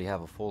 since I already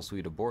have a full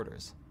suite of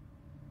boarders.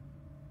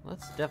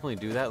 Let's definitely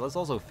do that. Let's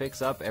also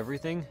fix up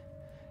everything.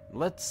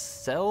 Let's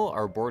sell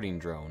our boarding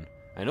drone.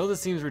 I know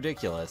this seems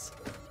ridiculous.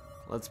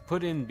 Let's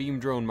put in Beam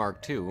Drone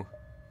Mark II.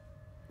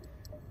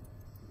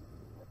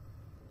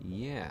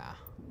 Yeah.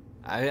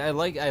 I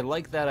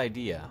like that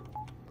idea.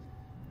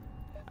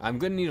 I'm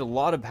gonna need a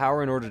lot of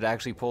power in order to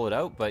actually pull it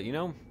out, but you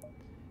know,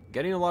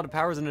 getting a lot of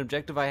power is an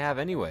objective I have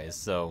anyways,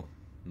 so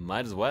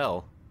might as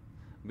well.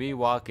 Be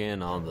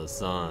walking on the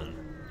sun.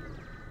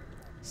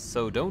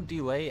 So don't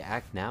delay,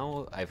 act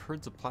now. I've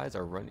heard supplies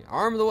are running.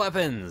 Arm the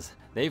weapons!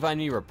 They find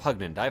me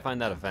repugnant. I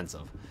find that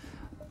offensive.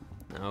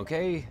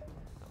 Okay.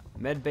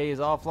 Med bay is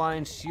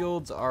offline.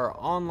 Shields are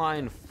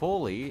online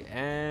fully.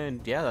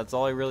 And yeah, that's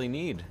all I really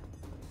need.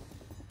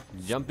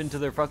 Jump into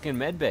their fucking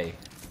med bay.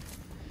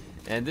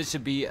 And this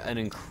should be an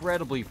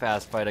incredibly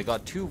fast fight. I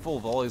got 2 full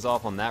volleys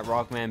off on that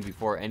Rockman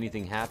before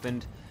anything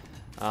happened.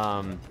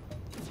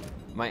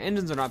 My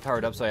engines are not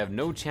powered up, so I have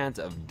no chance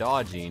of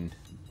dodging.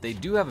 They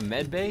do have a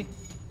med bay.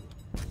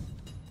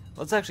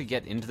 Let's actually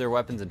get into their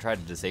weapons and try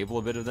to disable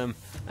a bit of them.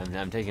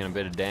 I'm taking a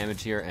bit of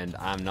damage here, and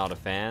I'm not a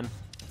fan.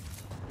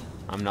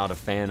 I'm not a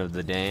fan of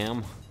the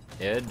damn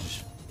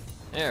edge.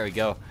 There we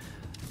go.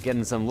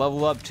 Getting some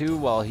level up too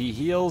while he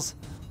heals.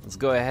 Let's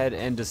go ahead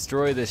and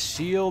destroy the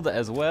shield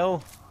as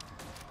well.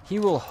 He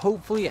will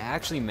hopefully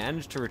actually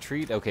manage to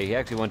retreat. Okay, he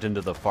actually went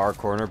into the far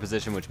corner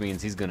position, which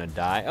means he's gonna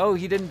die. Oh,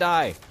 he didn't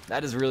die.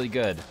 That is really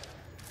good.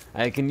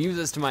 I can use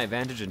this to my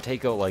advantage and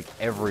take out like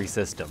every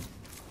system.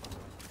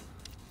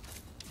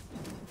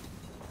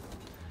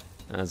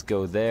 Let's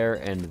go there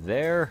and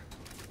there.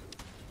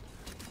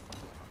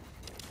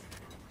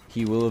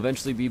 He will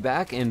eventually be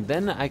back, and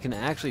then I can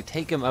actually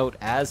take him out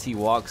as he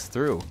walks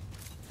through.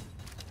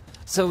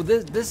 So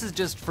this is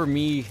just for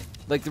me,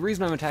 like the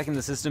reason I'm attacking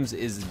the systems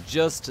is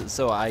just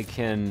so I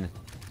can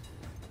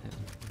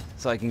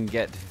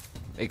get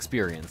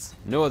experience.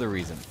 No other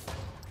reason.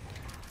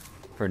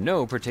 For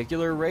no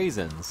particular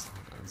reasons.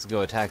 Let's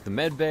go attack the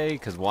med bay,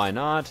 because why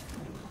not?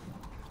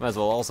 Might as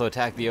well also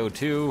attack the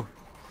O2,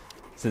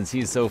 since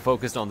he's so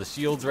focused on the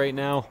shields right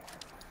now.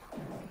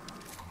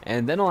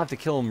 And then I'll have to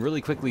kill him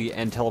really quickly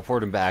and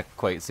teleport him back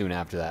quite soon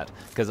after that,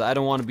 because I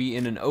don't want to be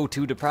in an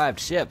O2 deprived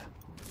ship.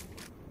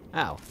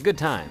 Ow, good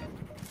time.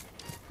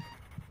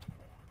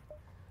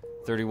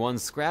 31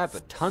 scrap,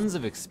 tons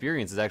of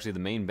experience is actually the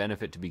main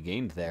benefit to be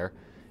gained there.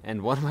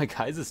 And one of my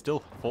guys is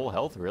still full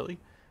health, really?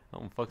 How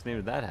the fuck's name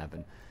did that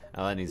happen?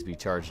 Oh, that needs to be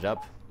charged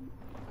up.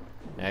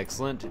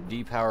 Excellent.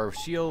 Depower of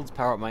shields,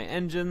 power up my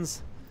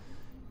engines.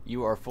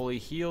 You are fully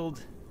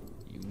healed.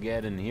 You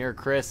get in here,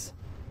 Chris.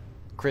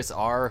 Chris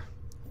R.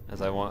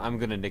 I'm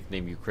gonna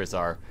nickname you Chris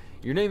R.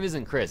 Your name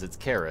isn't Chris, it's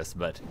Karis,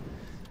 but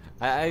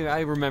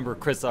I remember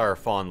Chris R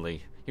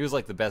fondly. He was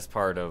like the best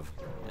part of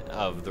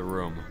the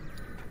room.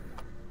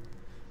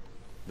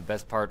 The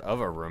best part of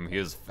a room. He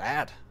was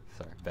fat.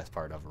 Sorry, best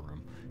part of a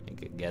room.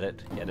 Get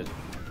it? Get it?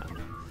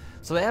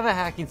 So they have a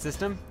hacking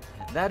system.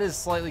 That is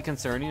slightly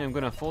concerning. I'm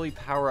gonna fully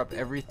power up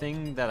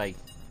everything that I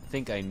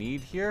think I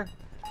need here.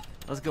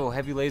 Let's go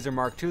heavy laser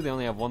Mark II. They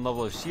only have one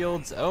level of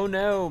shields. Oh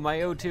no, my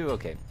O2.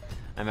 Okay.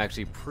 I'm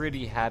actually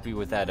pretty happy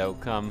with that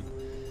outcome.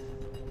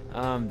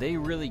 They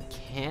really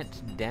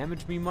can't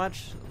damage me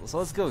much. So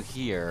let's go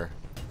here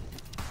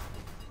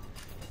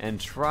and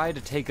try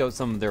to take out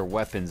some of their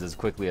weapons as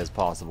quickly as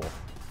possible.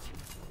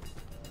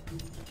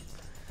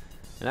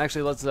 And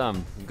actually, let's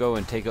go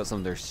and take out some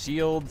of their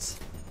shields.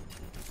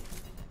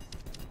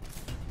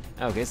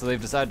 Okay, so they've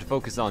decided to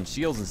focus on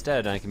shields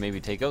instead, and I can maybe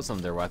take out some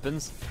of their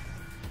weapons.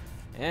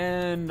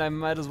 And I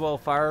might as well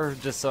fire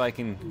just so I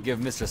can give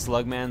Mr.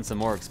 Slugman some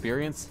more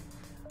experience.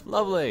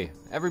 Lovely!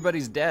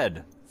 Everybody's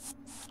dead.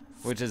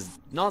 Which is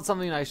not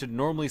something I should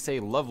normally say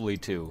lovely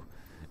to.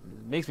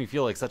 It makes me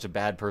feel like such a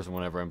bad person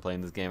whenever I'm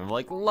playing this game. I'm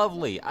like,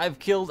 lovely! I've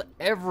killed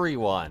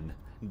everyone!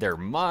 Their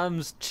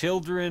moms,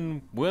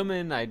 children,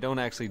 women. I don't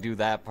actually do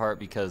that part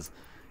because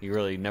you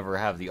really never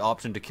have the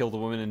option to kill the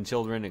women and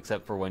children,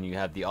 except for when you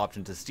have the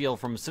option to steal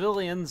from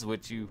civilians,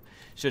 which you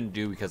shouldn't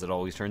do because it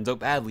always turns out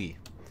badly.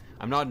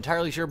 I'm not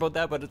entirely sure about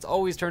that, but it's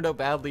always turned out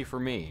badly for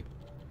me.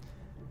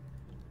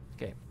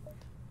 Okay.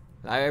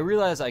 I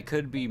realize I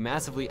could be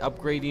massively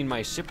upgrading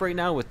my ship right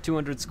now with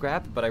 200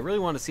 scrap, but I really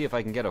want to see if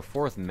I can get a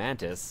 4th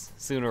Mantis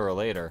sooner or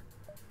later.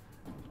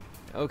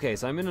 Okay,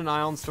 so I'm in an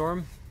ion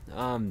storm.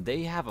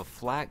 They have a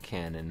flat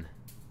cannon.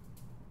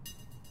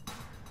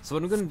 So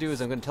what I'm going to do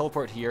is I'm going to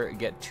teleport here,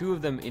 get 2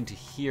 of them into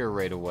here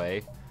right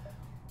away.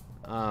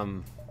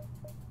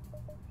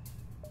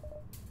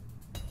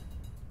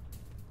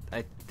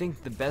 I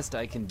think the best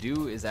I can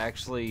do is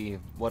actually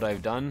what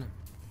I've done.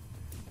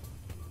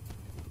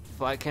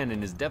 Flat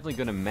cannon is definitely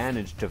going to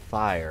manage to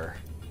fire,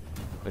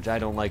 which I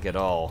don't like at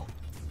all,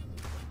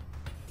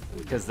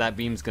 because that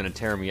beam's going to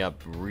tear me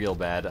up real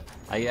bad.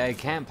 I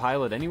can't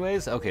pilot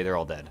anyways. Okay, they're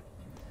all dead.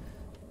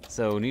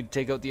 So need to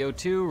take out the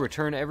O2,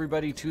 return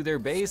everybody to their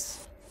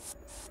base.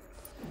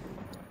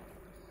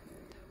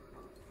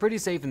 Pretty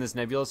safe in this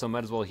nebula, so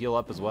might as well heal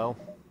up as well.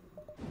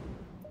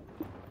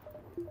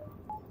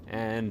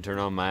 And turn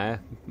on my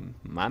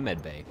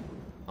med bay.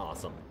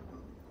 Awesome.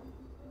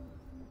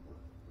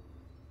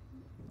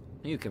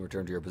 You can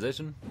return to your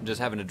position. I'm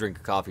just having a drink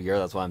of coffee here,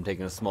 that's why I'm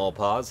taking a small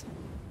pause.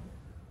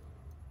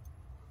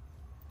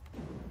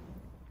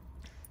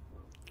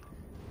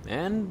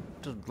 And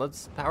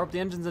let's power up the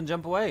engines and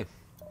jump away.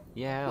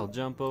 Yeah, I'll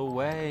jump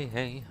away.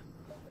 Hey.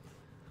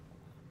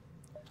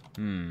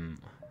 I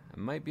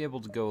might be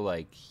able to go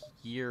like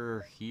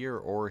here, here,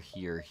 or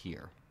here,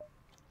 here.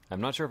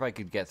 I'm not sure if I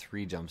could get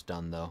 3 jumps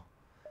done though.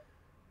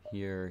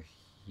 Here,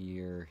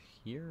 here,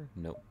 here?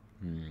 Nope.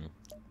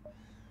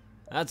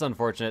 That's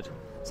unfortunate.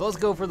 So let's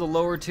go for the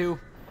lower 2.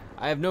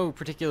 I have no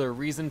particular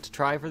reason to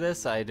try for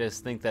this. I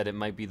just think that it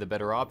might be the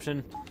better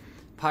option.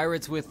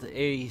 Pirates with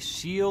a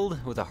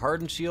shield, with a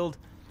hardened shield.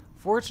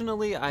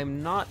 Fortunately, I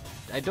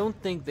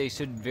don't think they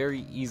should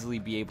very easily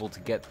be able to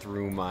get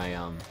through my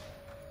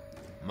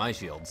my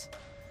shields.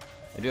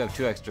 I do have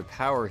 2 extra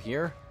power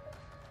here.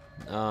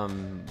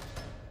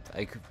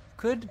 I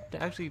could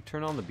actually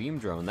turn on the beam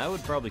drone. That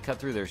would probably cut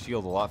through their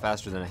shield a lot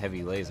faster than a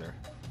heavy laser.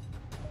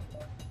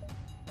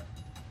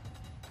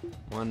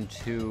 1,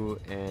 2,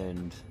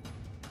 and...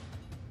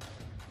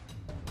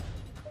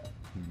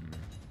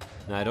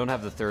 No, I don't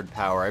have the third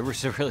power. I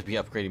should really be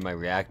upgrading my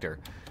reactor.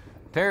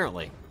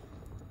 Apparently.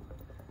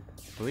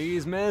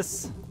 Please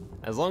miss.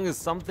 As long as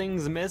some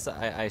things miss,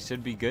 I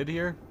should be good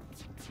here.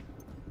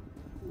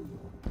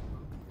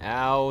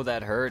 Ow,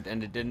 that hurt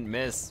and it didn't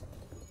miss.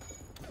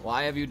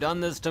 Why have you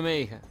done this to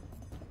me?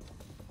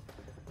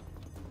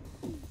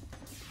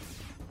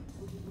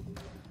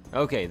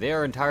 Okay, they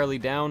are entirely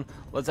down.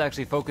 Let's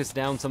actually focus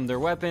down some of their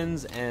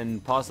weapons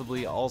and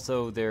possibly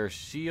also their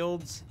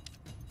shields.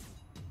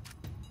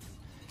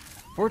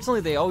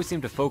 Fortunately, they always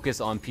seem to focus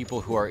on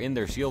people who are in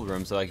their shield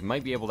room, so I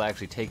might be able to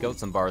actually take out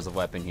some bars of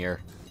weapon here.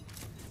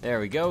 There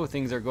we go,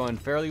 things are going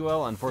fairly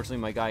well. Unfortunately,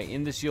 my guy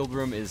in the shield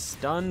room is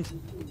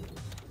stunned.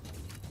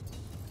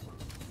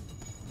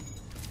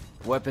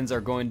 Weapons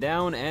are going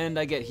down, and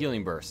I get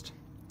healing burst.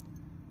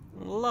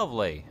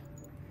 Lovely.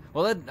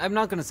 Well, I'm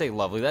not going to say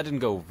lovely, that didn't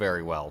go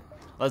very well.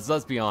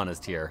 Let's be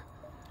honest here.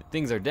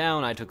 Things are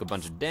down, I took a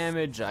bunch of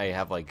damage, I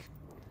have like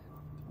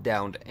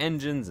downed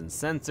engines and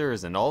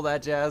sensors and all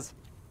that jazz.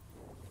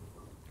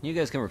 You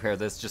guys can repair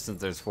this just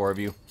since there's 4 of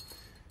you.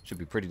 Should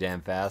be pretty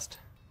damn fast.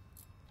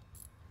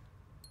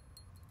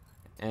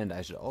 And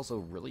I should also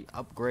really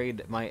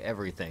upgrade my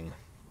everything.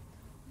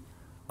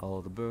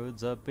 All the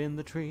birds up in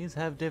the trees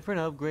have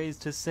different upgrades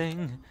to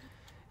sing.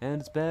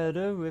 And it's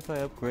better if I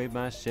upgrade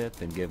my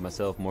ship and give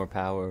myself more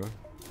power.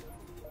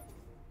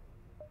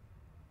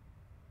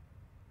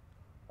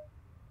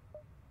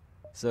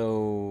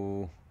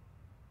 So...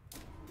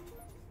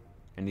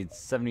 I need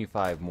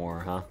 75 more,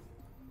 huh?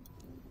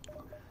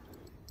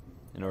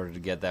 In order to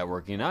get that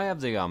working. I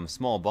have the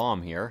small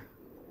bomb here.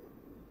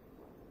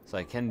 So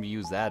I can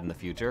use that in the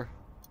future.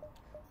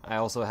 I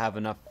also have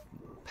enough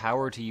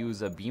power to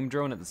use a beam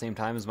drone at the same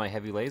time as my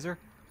heavy laser.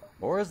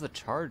 Or as the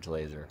charge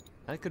laser.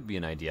 That could be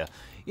an idea.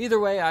 Either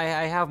way,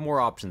 I have more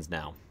options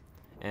now.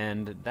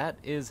 And that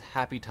is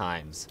happy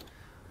times.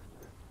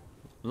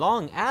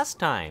 Long ass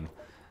time.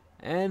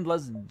 And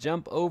let's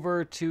jump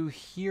over to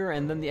here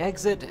and then the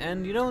exit.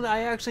 And you know, I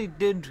actually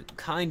did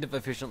kind of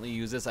efficiently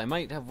use this. I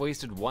might have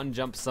wasted one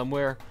jump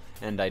somewhere.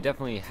 And I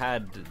definitely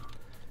had...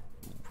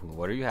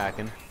 What are you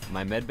hacking?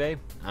 My med bay?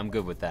 I'm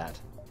good with that.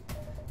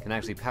 Can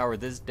actually power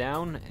this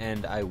down,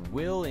 and I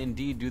will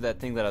indeed do that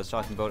thing that I was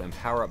talking about and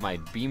power up my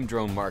beam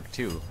drone Mark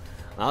II.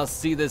 I'll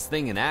see this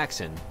thing in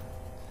action.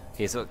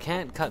 Okay, so it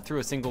can't cut through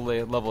a single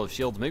level of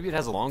shields. Maybe it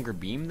has a longer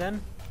beam then?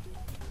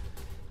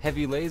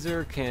 Heavy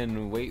laser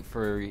can wait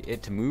for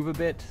it to move a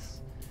bit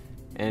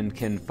and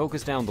can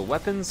focus down the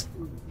weapons.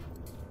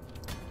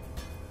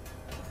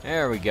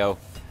 There we go.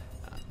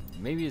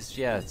 Maybe it's,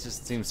 yeah, it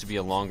just seems to be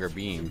a longer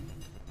beam.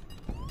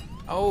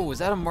 Oh, is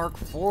that a Mark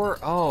IV?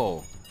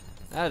 Oh,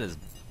 that is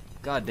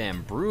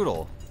goddamn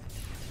brutal.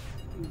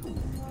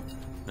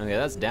 Okay,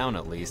 that's down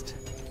at least.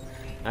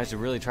 I should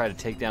really try to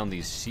take down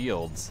these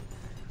shields.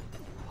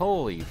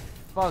 Holy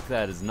fuck,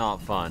 that is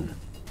not fun.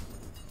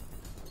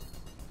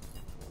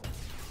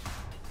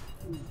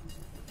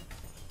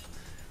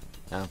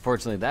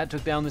 Unfortunately, that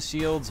took down the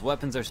shields.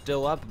 Weapons are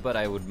still up, but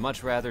I would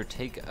much rather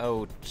take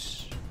out...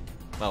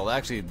 Well,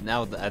 actually,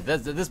 now at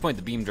this point,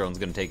 the beam drone's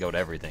going to take out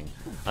everything.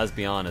 Let's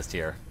be honest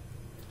here.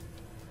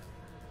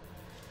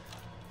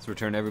 Let's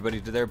return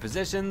everybody to their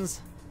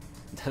positions.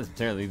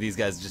 Apparently these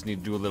guys just need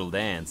to do a little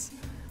dance.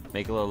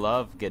 Make a little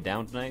love, get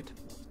down tonight.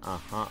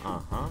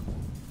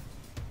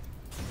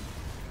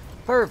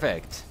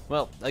 Perfect.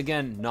 Well,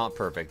 again, not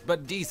perfect,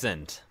 but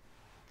decent.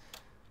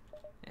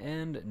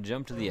 And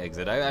jump to the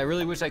exit. I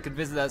really wish I could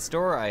visit that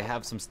store. I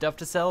have some stuff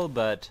to sell,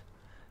 but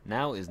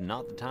now is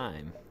not the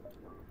time.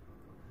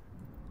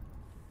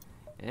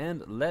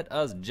 And let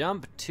us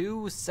jump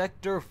to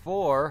Sector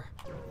 4.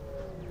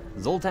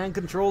 Zoltan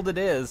controlled it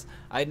is.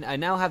 I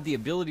now have the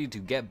ability to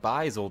get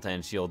by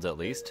Zoltan shields at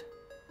least.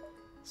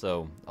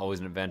 So, always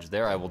an advantage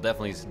there. I will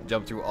definitely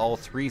jump through all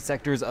 3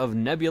 sectors of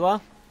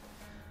Nebula.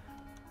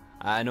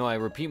 I know I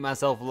repeat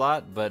myself a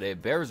lot, but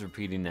it bears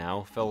repeating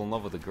now. Fell in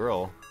love with a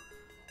girl.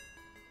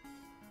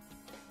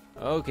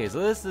 Okay, so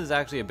this is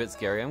actually a bit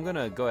scary. I'm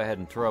gonna go ahead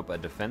and throw up a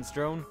defense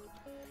drone.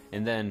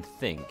 And then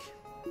think.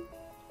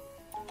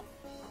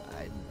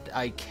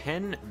 I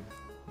can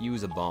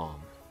use a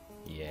bomb.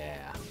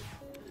 Yeah.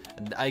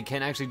 I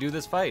can actually do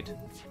this fight.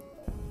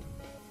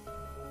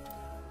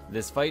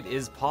 This fight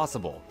is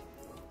possible.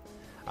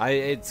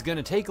 It's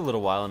gonna take a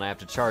little while and I have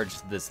to charge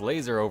this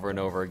laser over and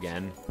over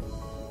again.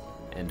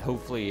 And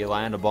hopefully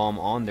land a bomb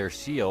on their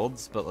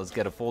shields, but let's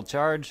get a full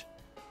charge.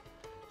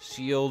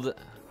 Shield.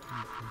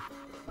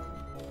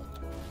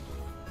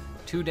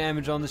 2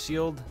 damage on the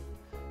shield.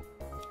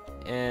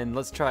 And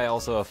let's try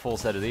also a full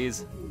set of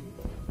these.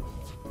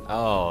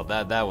 Oh,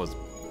 that was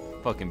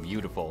fucking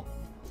beautiful.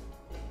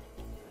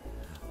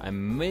 I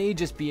may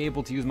just be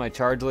able to use my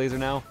charge laser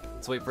now.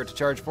 Let's wait for it to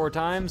charge 4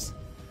 times.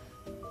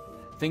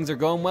 Things are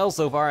going well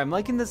so far. I'm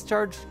liking this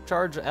charge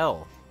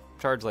L.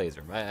 Charge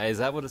laser. Is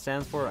that what it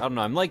stands for? I don't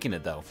know. I'm liking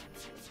it though.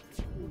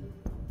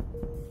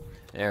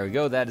 There we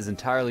go, that is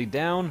entirely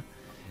down.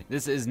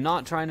 This is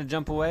not trying to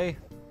jump away,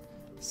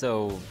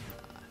 so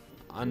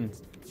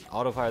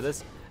auto-fire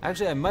this.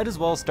 Actually, I might as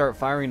well start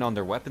firing on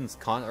their weapons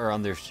or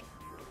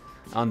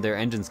on their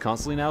engines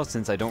constantly now,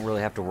 since I don't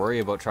really have to worry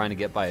about trying to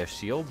get by a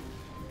shield.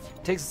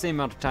 It takes the same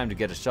amount of time to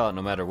get a shot,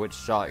 no matter which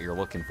shot you're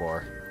looking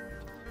for.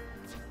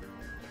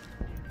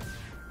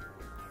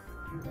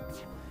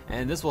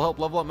 And this will help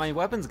level up my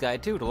weapons guy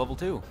too to level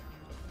 2.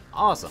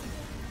 Awesome.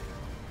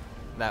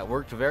 That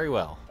worked very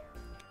well.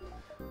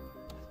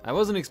 I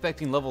wasn't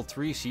expecting level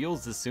 3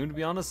 shields this soon, to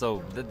be honest,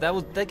 so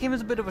that came as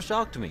a bit of a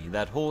shock to me,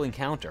 that whole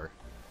encounter.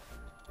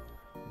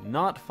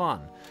 Not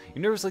fun.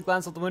 You nervously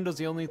glance out the windows,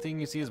 the only thing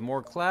you see is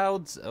more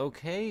clouds.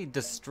 Okay,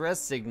 distress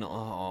signal.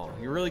 Oh,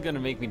 you're really gonna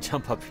make me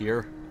jump up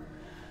here?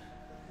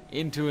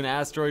 Into an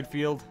asteroid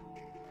field?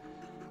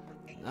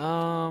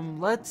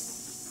 Let's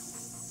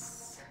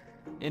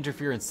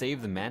interfere and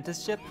save the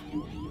Mantis ship.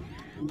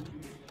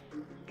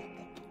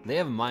 They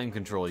have a mind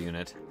control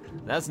unit.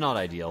 That's not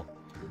ideal.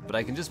 But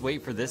I can just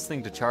wait for this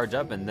thing to charge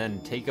up and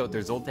then take out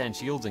their Zoltan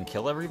shields and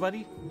kill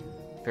everybody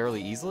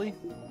fairly easily.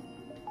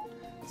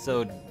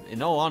 So,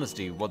 in all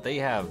honesty, what they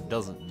have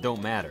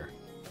don't matter.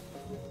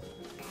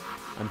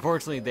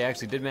 Unfortunately, they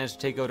actually did manage to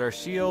take out our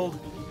shield.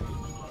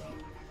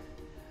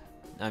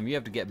 You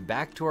have to get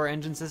back to our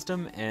engine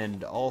system,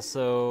 and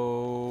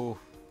also,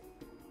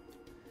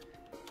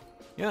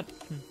 you know,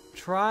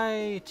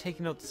 try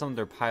taking out some of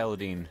their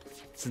piloting,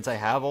 since I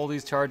have all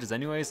these charges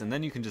anyways, and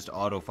then you can just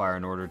auto-fire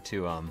in order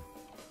to,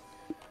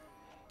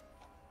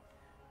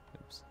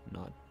 oops,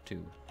 not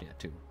 2, yeah,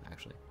 2,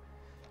 actually.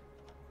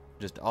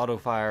 Just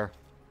auto-fire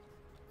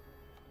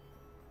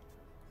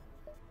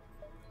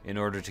in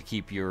order to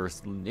keep you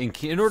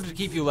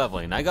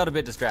leveling. I got a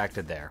bit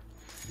distracted there.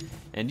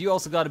 And you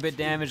also got a bit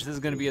damaged. This is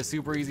going to be a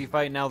super easy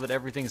fight now that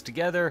everything's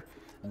together.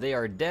 They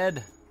are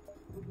dead.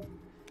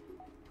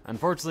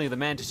 Unfortunately, the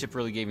Mantis ship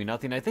really gave me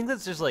nothing. I think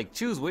that's just like,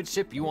 choose which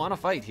ship you want to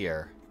fight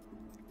here.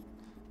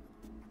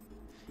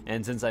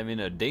 And since I'm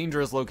in a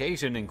dangerous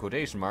location, in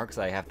quotation marks,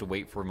 I have to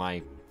wait for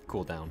my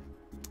cooldown.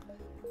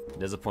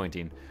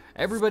 Disappointing.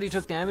 Everybody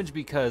took damage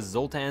because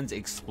Zoltans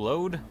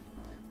explode.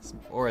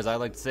 Or as I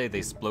like to say, they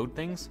explode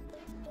things.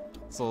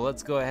 So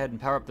let's go ahead and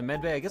power up the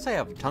medbay. I guess I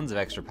have tons of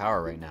extra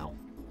power right now.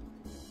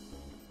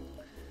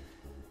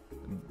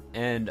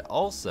 And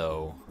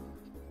also,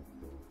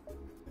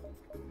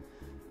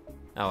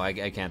 oh, I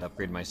can't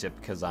upgrade my ship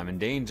because I'm in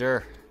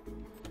danger.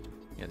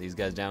 Yeah, these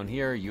guys down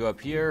here, you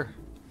up here.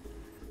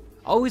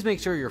 Always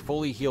make sure you're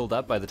fully healed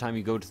up by the time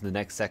you go to the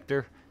next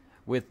sector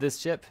with this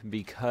ship,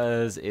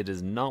 because it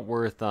is not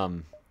worth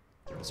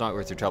it's not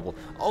worth your trouble.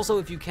 Also,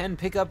 if you can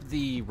pick up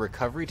the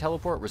recovery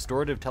teleport,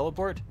 restorative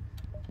teleport,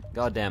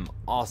 goddamn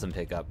awesome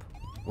pickup.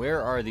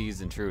 Where are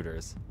these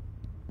intruders?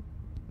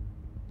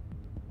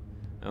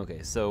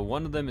 Okay, so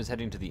one of them is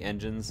heading to the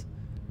engines.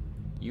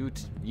 You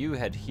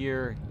head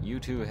here, you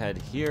two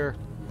head here,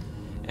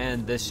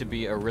 and this should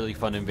be a really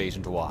fun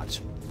invasion to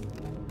watch.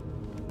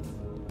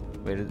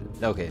 Wait,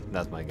 okay,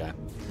 that's my guy.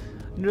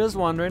 Just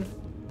wondering.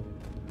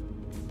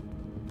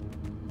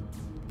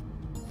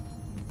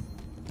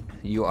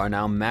 You are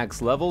now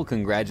max level.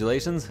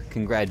 Congratulations.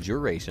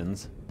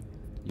 Congratulations.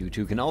 You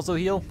two can also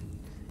heal.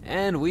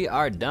 And we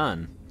are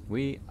done.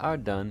 We are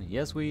done.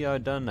 Yes, we are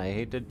done. I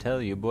hate to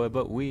tell you, boy,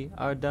 but we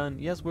are done.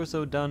 Yes, we're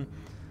so done.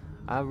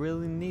 I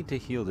really need to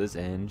heal this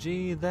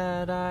NG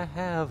that I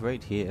have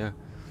right here.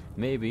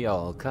 Maybe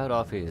I'll cut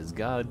off his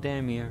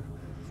goddamn ear.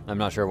 I'm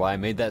not sure why I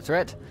made that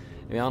threat.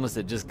 To be honest,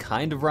 it just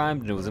kind of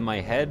rhymed and it was in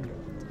my head.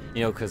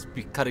 You know, because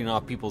cutting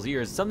off people's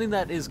ears is something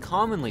that is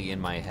commonly in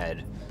my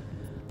head.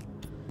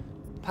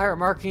 Pirate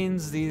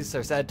markings, these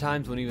are sad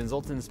times when even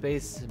Zoltan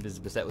space is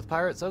beset with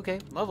pirates. Okay,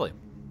 lovely.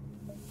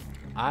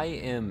 I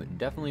am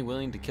definitely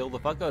willing to kill the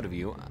fuck out of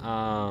you,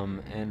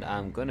 and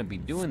I'm gonna be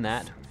doing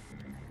that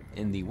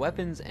in the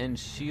weapons and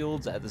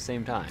shields at the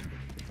same time.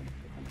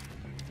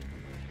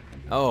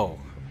 Oh,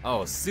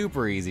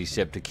 super easy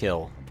ship to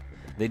kill.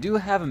 They do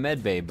have a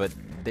medbay, but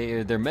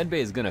their medbay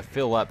is gonna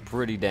fill up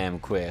pretty damn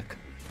quick.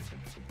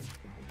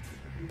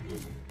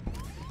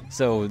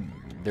 So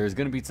there's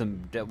gonna be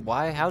some.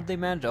 How'd they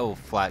manage? Oh,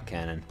 flat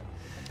cannon.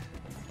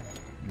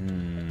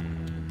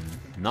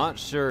 Not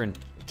sure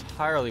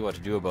entirely what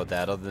to do about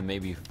that, other than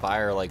maybe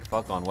fire like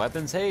fuck on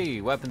weapons.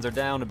 Hey, weapons are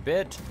down a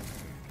bit.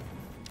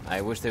 I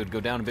wish they would go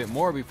down a bit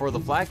more before the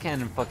flat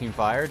cannon fucking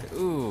fired.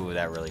 Ooh,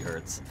 that really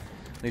hurts.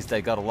 At least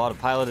I got a lot of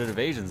piloted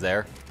evasions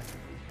there.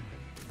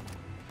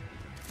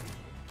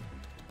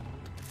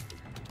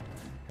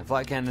 The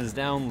flat cannon is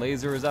down,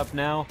 laser is up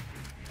now.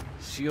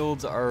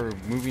 Shields are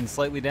moving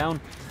slightly down.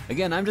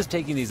 Again, I'm just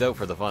taking these out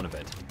for the fun of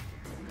it.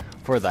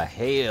 For the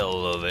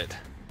hail of it.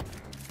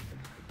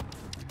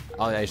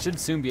 I should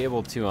soon be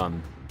able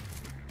to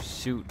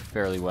shoot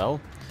fairly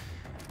well.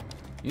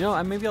 You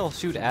know, maybe I'll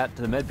shoot at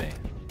the medbay.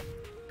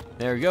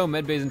 There we go,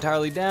 medbay's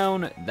entirely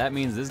down. That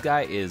means this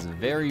guy is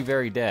very,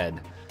 very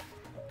dead.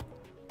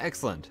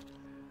 Excellent.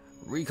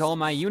 Recall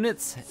my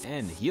units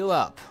and heal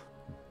up.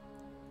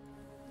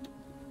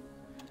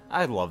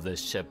 I love this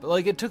ship.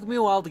 Like, it took me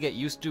a while to get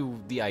used to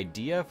the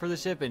idea for the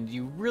ship, and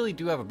you really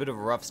do have a bit of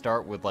a rough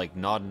start with, like,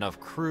 not enough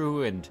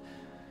crew and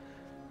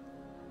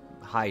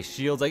high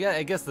shields.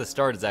 I guess the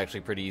start is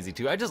actually pretty easy,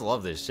 too. I just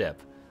love this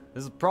ship.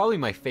 This is probably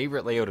my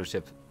favorite layout of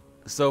ship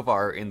so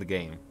far in the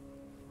game.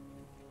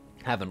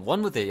 Haven't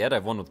won with it yet.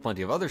 I've won with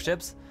plenty of other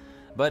ships,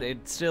 but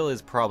it still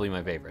is probably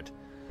my favorite.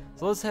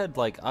 So let's head,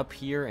 like, up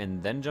here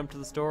and then jump to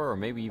the store, or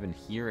maybe even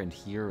here and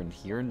here and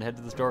here and head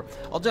to the store.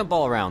 I'll jump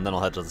all around, then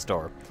I'll head to the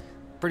store.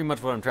 Pretty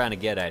much what I'm trying to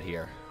get at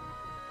here.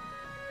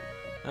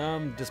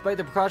 Despite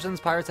the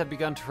precautions, pirates have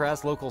begun to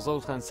harass local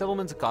Zoltan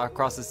settlements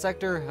across the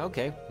sector.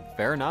 Okay,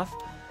 fair enough.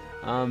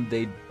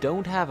 They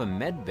don't have a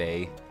med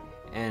bay,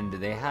 and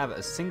they have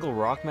a single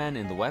rockman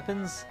in the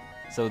weapons,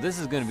 so this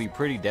is going to be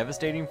pretty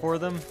devastating for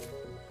them.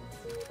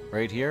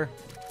 Right here.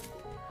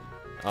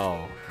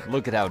 Oh,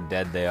 look at how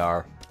dead they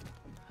are.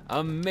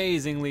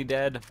 Amazingly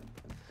dead.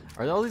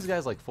 Are all these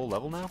guys, like, full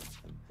level now?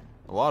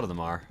 A lot of them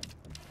are.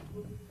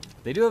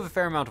 They do have a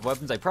fair amount of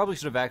weapons. I probably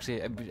should have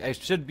actually... I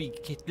should be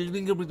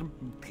keeping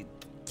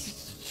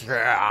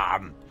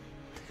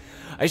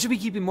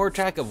more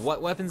track of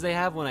what weapons they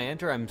have when I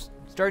enter. I'm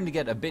starting to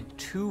get a bit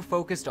too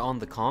focused on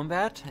the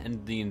combat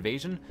and the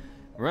invasion.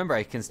 Remember,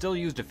 I can still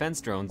use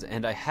defense drones,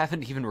 and I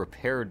haven't even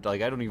repaired...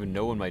 Like, I don't even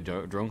know when my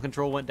drone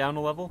control went down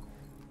a level.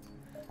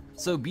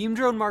 So, Beam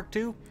Drone Mark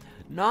II,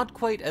 not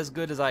quite as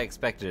good as I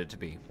expected it to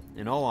be,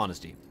 in all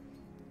honesty.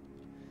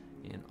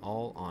 In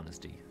all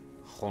honesty.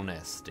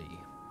 Honesty.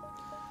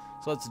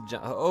 So let's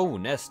oh,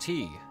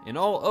 Nestea.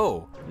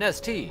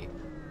 Nestea.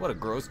 What a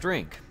gross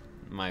drink,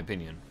 in my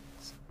opinion.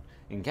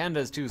 In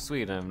Canada, it's too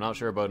sweet, and I'm not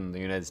sure about in the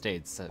United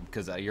States,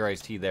 because your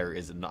iced tea there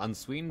is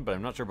unsweetened, but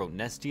I'm not sure about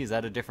Nestea. Is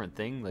that a different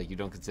thing? Like, you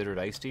don't consider it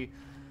iced tea?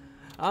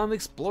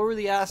 Explore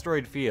the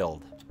asteroid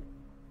field.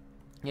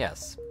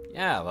 Yes.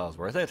 Yeah, that was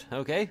worth it.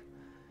 Okay.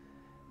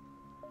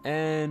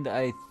 And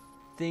I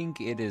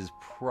think it is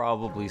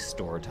probably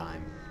store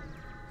time.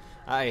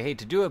 I hate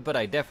to do it, but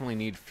I definitely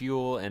need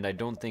fuel, and I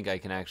don't think I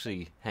can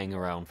actually hang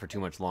around for too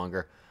much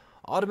longer.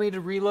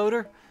 Automated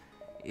reloader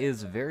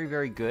is very,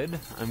 very good.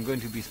 I'm going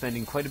to be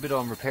spending quite a bit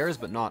on repairs,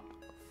 but not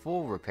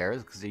full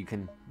repairs, because you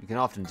can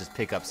often just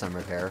pick up some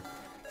repair.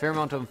 Fair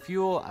amount of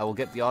fuel. I will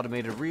get the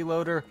automated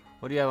reloader.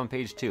 What do you have on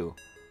page 2?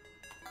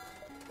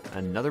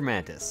 Another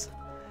Mantis.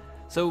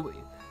 So,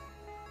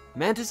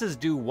 Mantises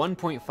do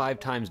 1.5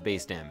 times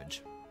base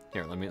damage.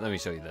 Here, let me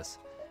show you this.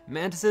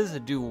 Mantises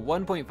do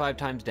 1.5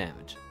 times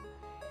damage.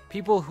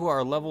 People who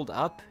are leveled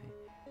up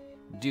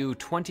do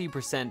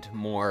 20%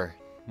 more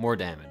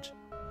damage.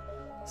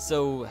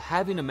 So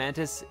having a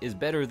Mantis is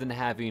better than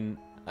having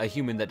a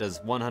human that does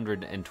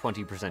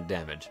 120%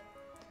 damage,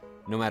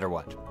 no matter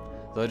what.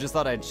 So I just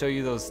thought I'd show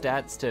you those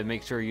stats to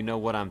make sure you know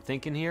what I'm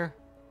thinking here.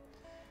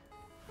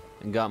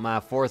 And got my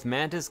 4th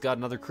Mantis, got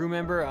another crew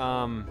member.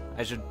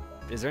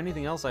 Is there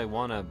anything else I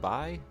want to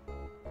buy?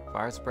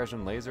 Fire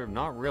suppression, laser?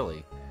 Not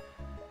really.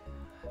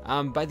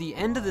 By the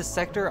end of this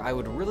sector, I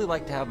would really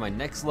like to have my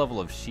next level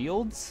of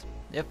shields,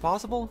 if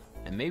possible,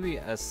 and maybe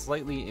a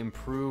slightly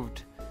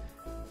improved...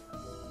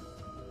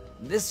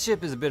 This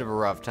ship is a bit of a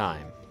rough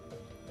time.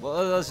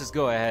 Well, let's just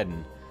go ahead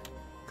and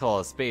call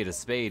a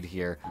spade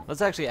here.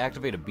 Let's actually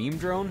activate a beam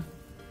drone.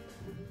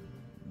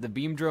 The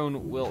beam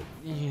drone will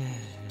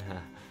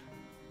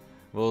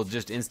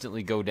just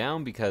instantly go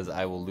down because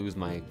I will lose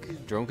my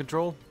drone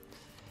control.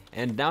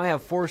 And now I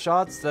have 4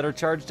 shots that are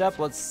charged up.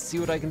 Let's see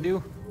what I can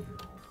do.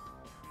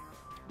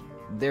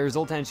 Their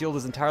Zoltan shield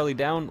is entirely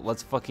down.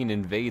 Let's fucking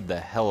invade the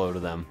hell out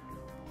of them.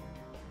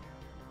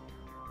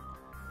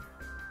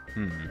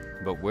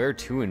 But where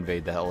to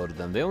invade the hell out of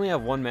them? They only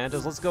have 1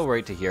 Mantis. Let's go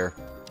right to here.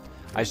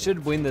 I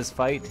should win this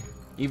fight,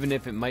 even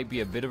if it might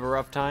be a bit of a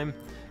rough time.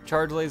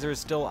 Charge laser is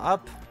still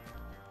up.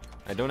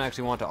 I don't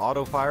actually want to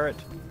auto-fire it,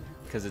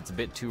 because it's a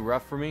bit too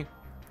rough for me.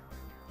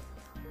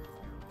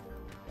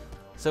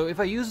 So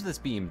if I use this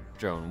beam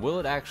drone, will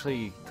it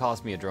actually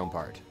cost me a drone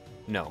part?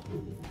 No.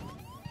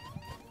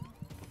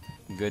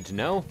 Good to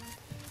know.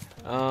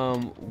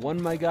 One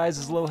of my guys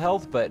is low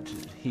health, but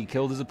he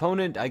killed his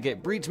opponent. I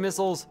get breach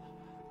missiles.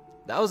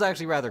 That was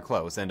actually rather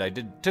close, and I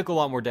took a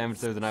lot more damage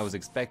there than I was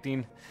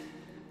expecting.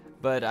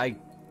 But I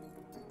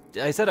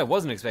said I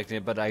wasn't expecting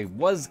it, but I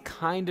was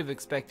kind of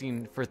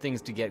expecting for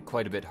things to get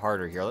quite a bit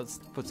harder here. Let's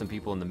put some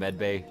people in the med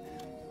bay.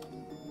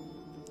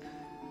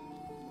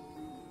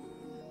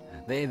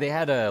 They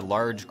had a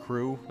large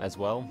crew as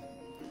well,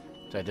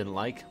 which I didn't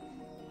like.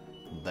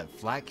 That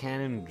flat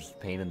cannon, just a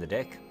pain in the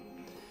dick.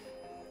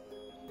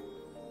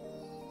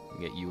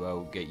 Get you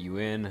out, get you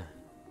in.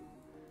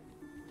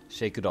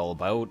 Shake it all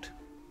about.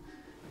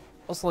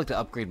 Also like to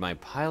upgrade my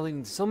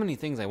piloting. So many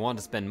things I want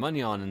to spend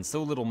money on and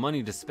so little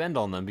money to spend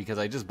on them because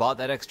I just bought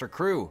that extra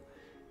crew.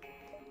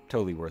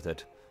 Totally worth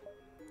it.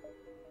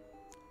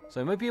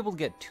 So I might be able to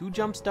get 2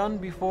 jumps done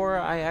before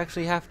I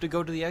actually have to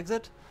go to the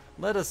exit.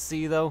 Let us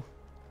see though.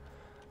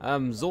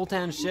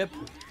 Zoltan ship.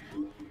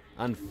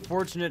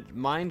 Unfortunate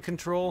mind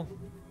control.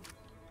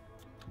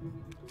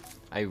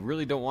 I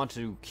really don't want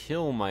to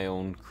kill my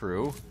own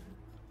crew.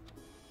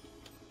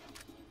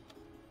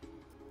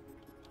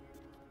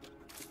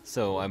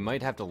 So I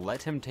might have to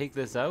let him take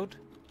this out.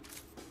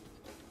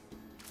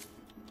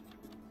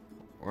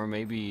 Or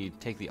maybe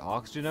take the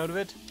oxygen out of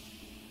it,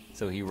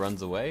 so he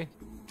runs away.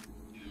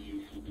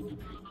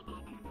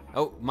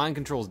 Oh, mind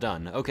control's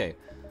done. Okay,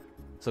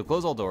 so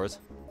close all doors.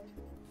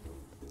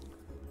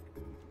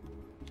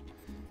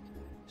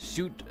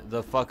 Shoot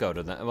the fuck out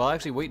of them. Well,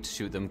 actually, wait to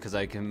shoot them because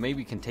I can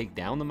maybe take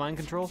down the mind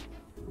control.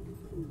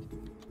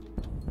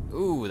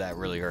 Ooh, that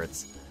really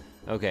hurts.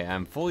 Okay,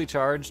 I'm fully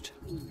charged.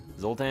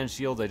 Zoltan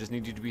shields. I just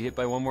need you to be hit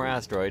by one more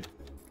asteroid.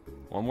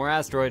 One more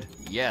asteroid.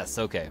 Yes.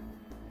 Okay.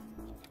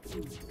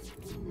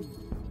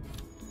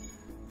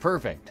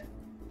 Perfect.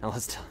 Now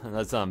let's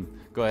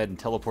go ahead and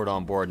teleport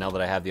on board now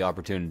that I have the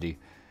opportunity.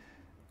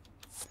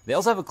 They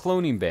also have a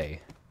cloning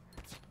bay.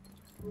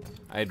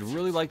 I'd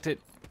really like to.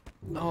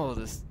 Oh,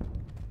 this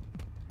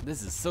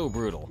is so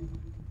brutal.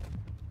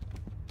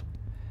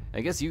 I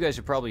guess you guys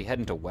should probably head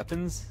into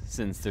weapons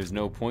since there's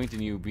no point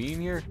in you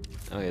being here.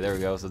 Okay, there we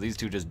go. So these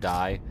two just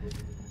die.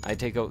 I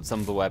take out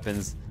some of the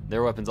weapons.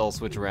 Their weapons all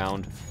switch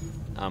around.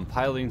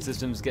 Piloting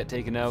systems get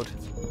taken out.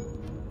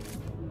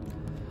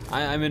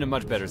 I'm in a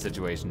much better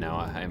situation now.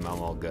 I'm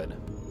all good.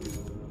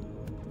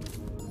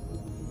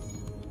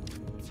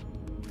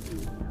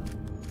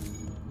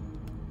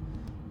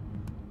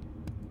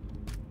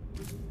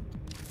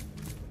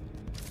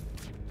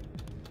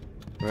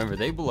 Remember,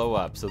 they blow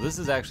up, so this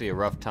is actually a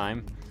rough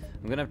time.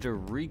 I'm gonna have to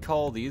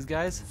recall these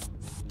guys.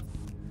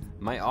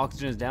 My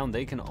oxygen is down.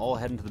 They can all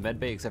head into the med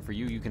bay except for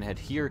you. You can head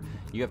here.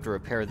 You have to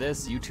repair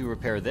this. You two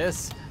repair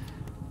this.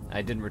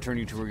 I didn't return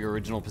you to your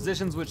original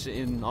positions, which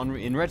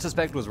in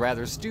retrospect was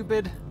rather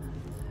stupid.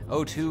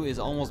 O2 is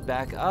almost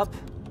back up.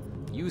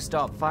 You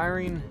stop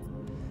firing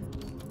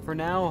for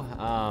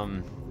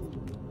now.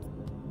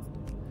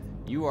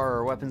 You are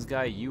our weapons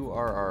guy. You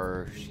are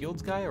our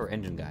shields guy or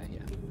engine guy. Yeah.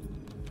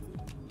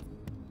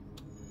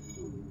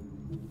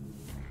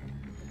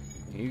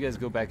 You guys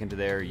go back into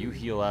there. You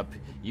heal up.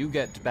 You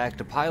get back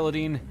to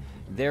piloting.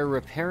 They're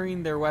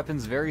repairing their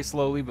weapons very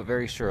slowly but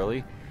very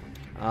surely.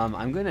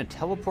 I'm going to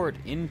teleport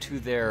into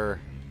their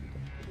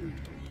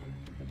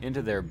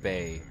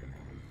bay.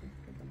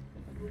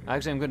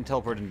 Actually, I'm going to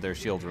teleport into their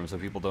shield room so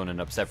people don't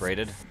end up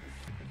separated.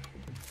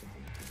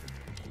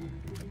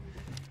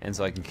 And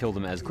so I can kill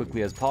them as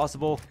quickly as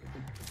possible.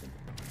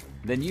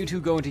 Then you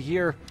two go into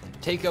here,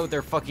 take out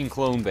their fucking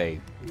clone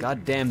bay.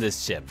 God damn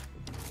this ship.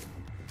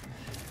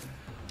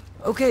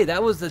 Okay,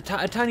 that was a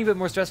tiny bit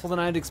more stressful than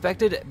I had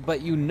expected,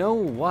 but you know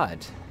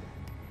what?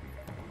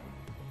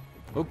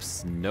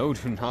 Oops, no,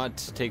 do not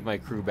take my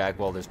crew back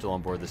while they're still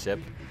on board the ship.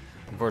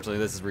 Unfortunately,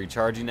 this is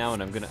recharging now,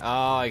 and I'm gonna...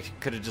 Oh, I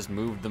could have just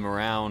moved them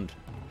around.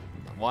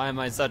 Why am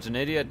I such an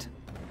idiot?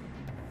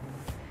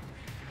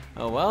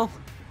 Oh well,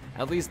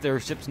 at least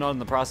their ship's not in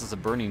the process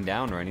of burning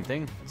down or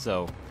anything,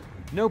 so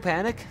no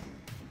panic.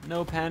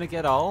 No panic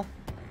at all.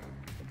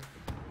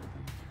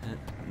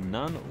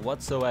 None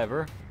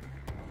whatsoever.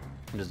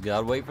 Just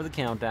gotta wait for the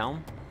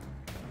countdown.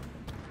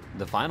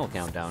 The final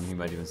countdown, you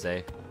might even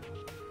say.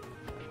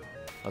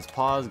 Let's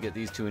pause, get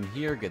these two in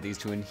here, get these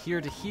two in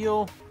here to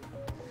heal.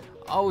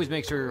 Always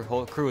make sure your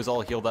whole crew is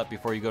all healed up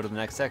before you go to the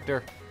next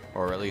sector.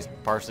 Or at least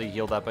partially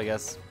healed up, I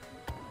guess.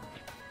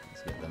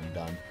 Let's get them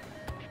done.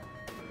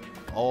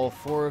 All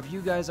 4 of you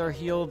guys are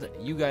healed.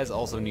 You guys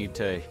also need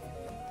to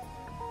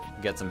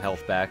get some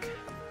health back.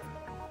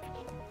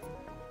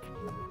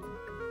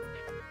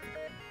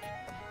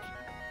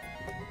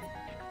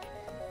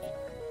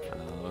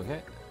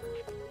 Okay.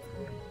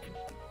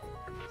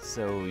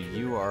 So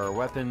you are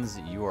weapons,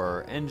 you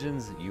are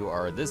engines, you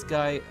are this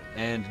guy,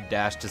 and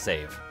dash to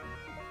save.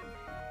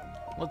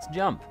 Let's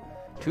jump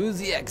to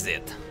the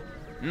exit.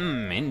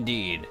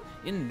 Indeed.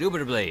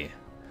 Indubitably.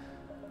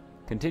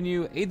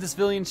 Continue. Aid the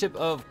civilian ship,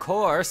 of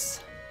course.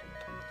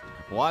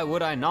 Why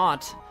would I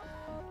not?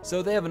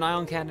 So they have an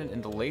ion cannon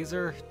and a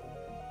laser.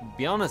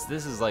 Be honest,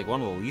 this is like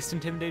one of the least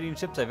intimidating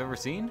ships I've ever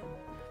seen.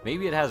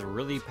 Maybe it has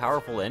really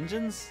powerful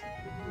engines?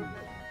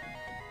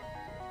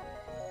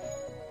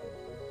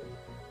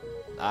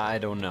 I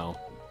don't know.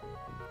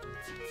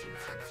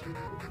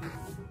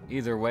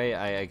 Either way,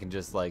 I can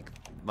just like...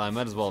 I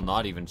might as well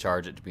not even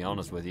charge it, to be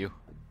honest with you.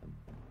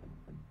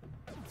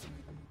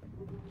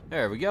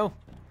 There we go.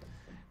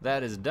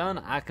 That is done.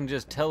 I can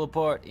just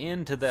teleport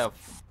into their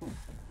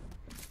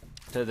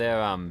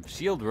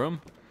shield room,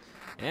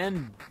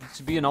 and it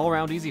should be an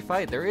all-around easy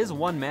fight. There is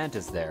one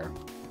Mantis there.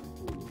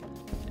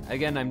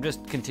 Again, I'm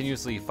just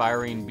continuously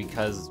firing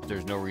because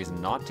there's no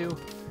reason not to.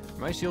 Are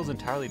my shields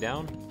entirely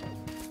down?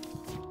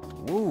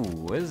 Ooh,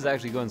 this is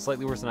actually going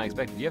slightly worse than I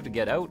expected. You have to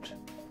get out,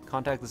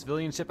 contact the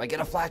civilian ship. I get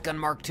a flat gun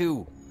Mark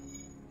II.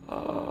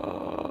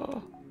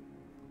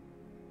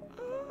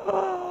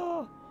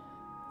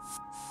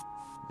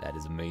 That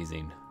is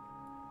amazing.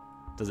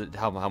 Does it?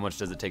 How much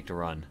does it take to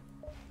run?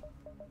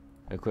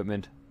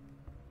 Equipment.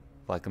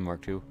 Flat gun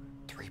Mark II.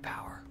 3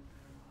 power.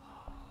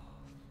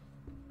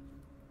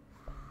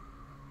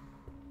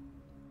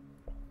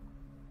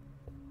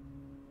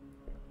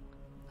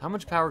 How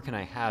much power can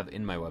I have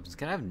in my weapons?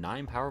 Can I have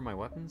 9 power in my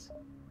weapons?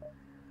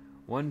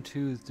 1,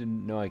 2, 3,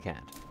 no I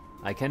can't.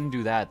 I can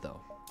do that, though.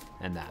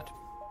 And that.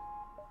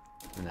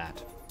 And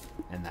that.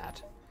 And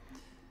that.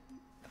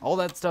 All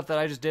that stuff that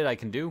I just did, I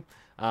can do.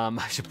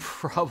 I should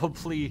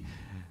probably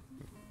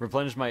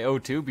replenish my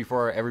O2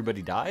 before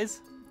everybody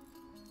dies.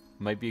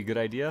 Might be a good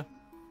idea.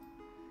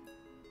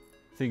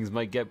 Things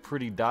might get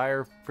pretty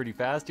dire pretty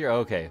fast here.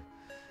 Okay.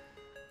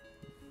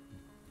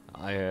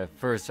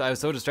 First, I was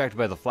so distracted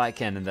by the flat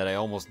cannon that I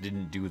almost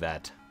didn't do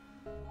that.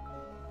 You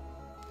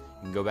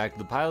can go back to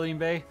the piloting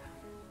bay.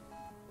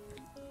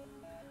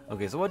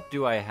 Okay, so what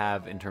do I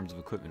have in terms of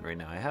equipment right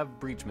now? I have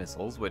breach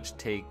missiles, which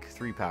take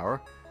 3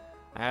 power.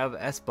 I have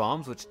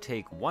S-bombs, which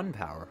take 1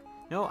 power.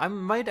 No, I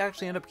might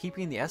actually end up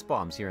keeping the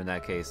S-bombs here in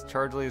that case.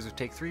 Charge lasers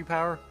take 3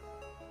 power,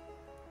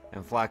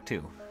 and flak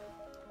 2.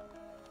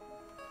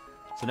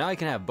 So now I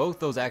can have both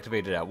those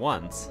activated at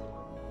once,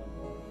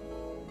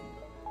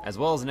 as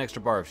well as an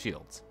extra bar of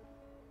shields.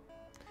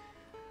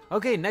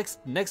 Okay, next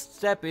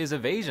step is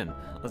evasion.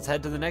 Let's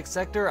head to the next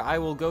sector. I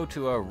will go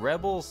to a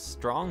rebel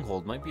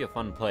stronghold. Might be a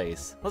fun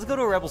place. Let's go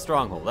to a rebel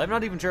stronghold. I'm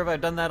not even sure if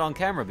I've done that on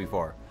camera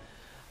before.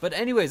 But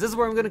anyways, this is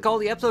where I'm going to call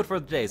the episode for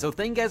today. So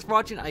thank you guys for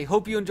watching. I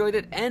hope you enjoyed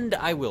it, and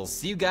I will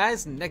see you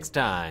guys next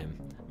time.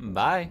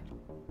 Bye.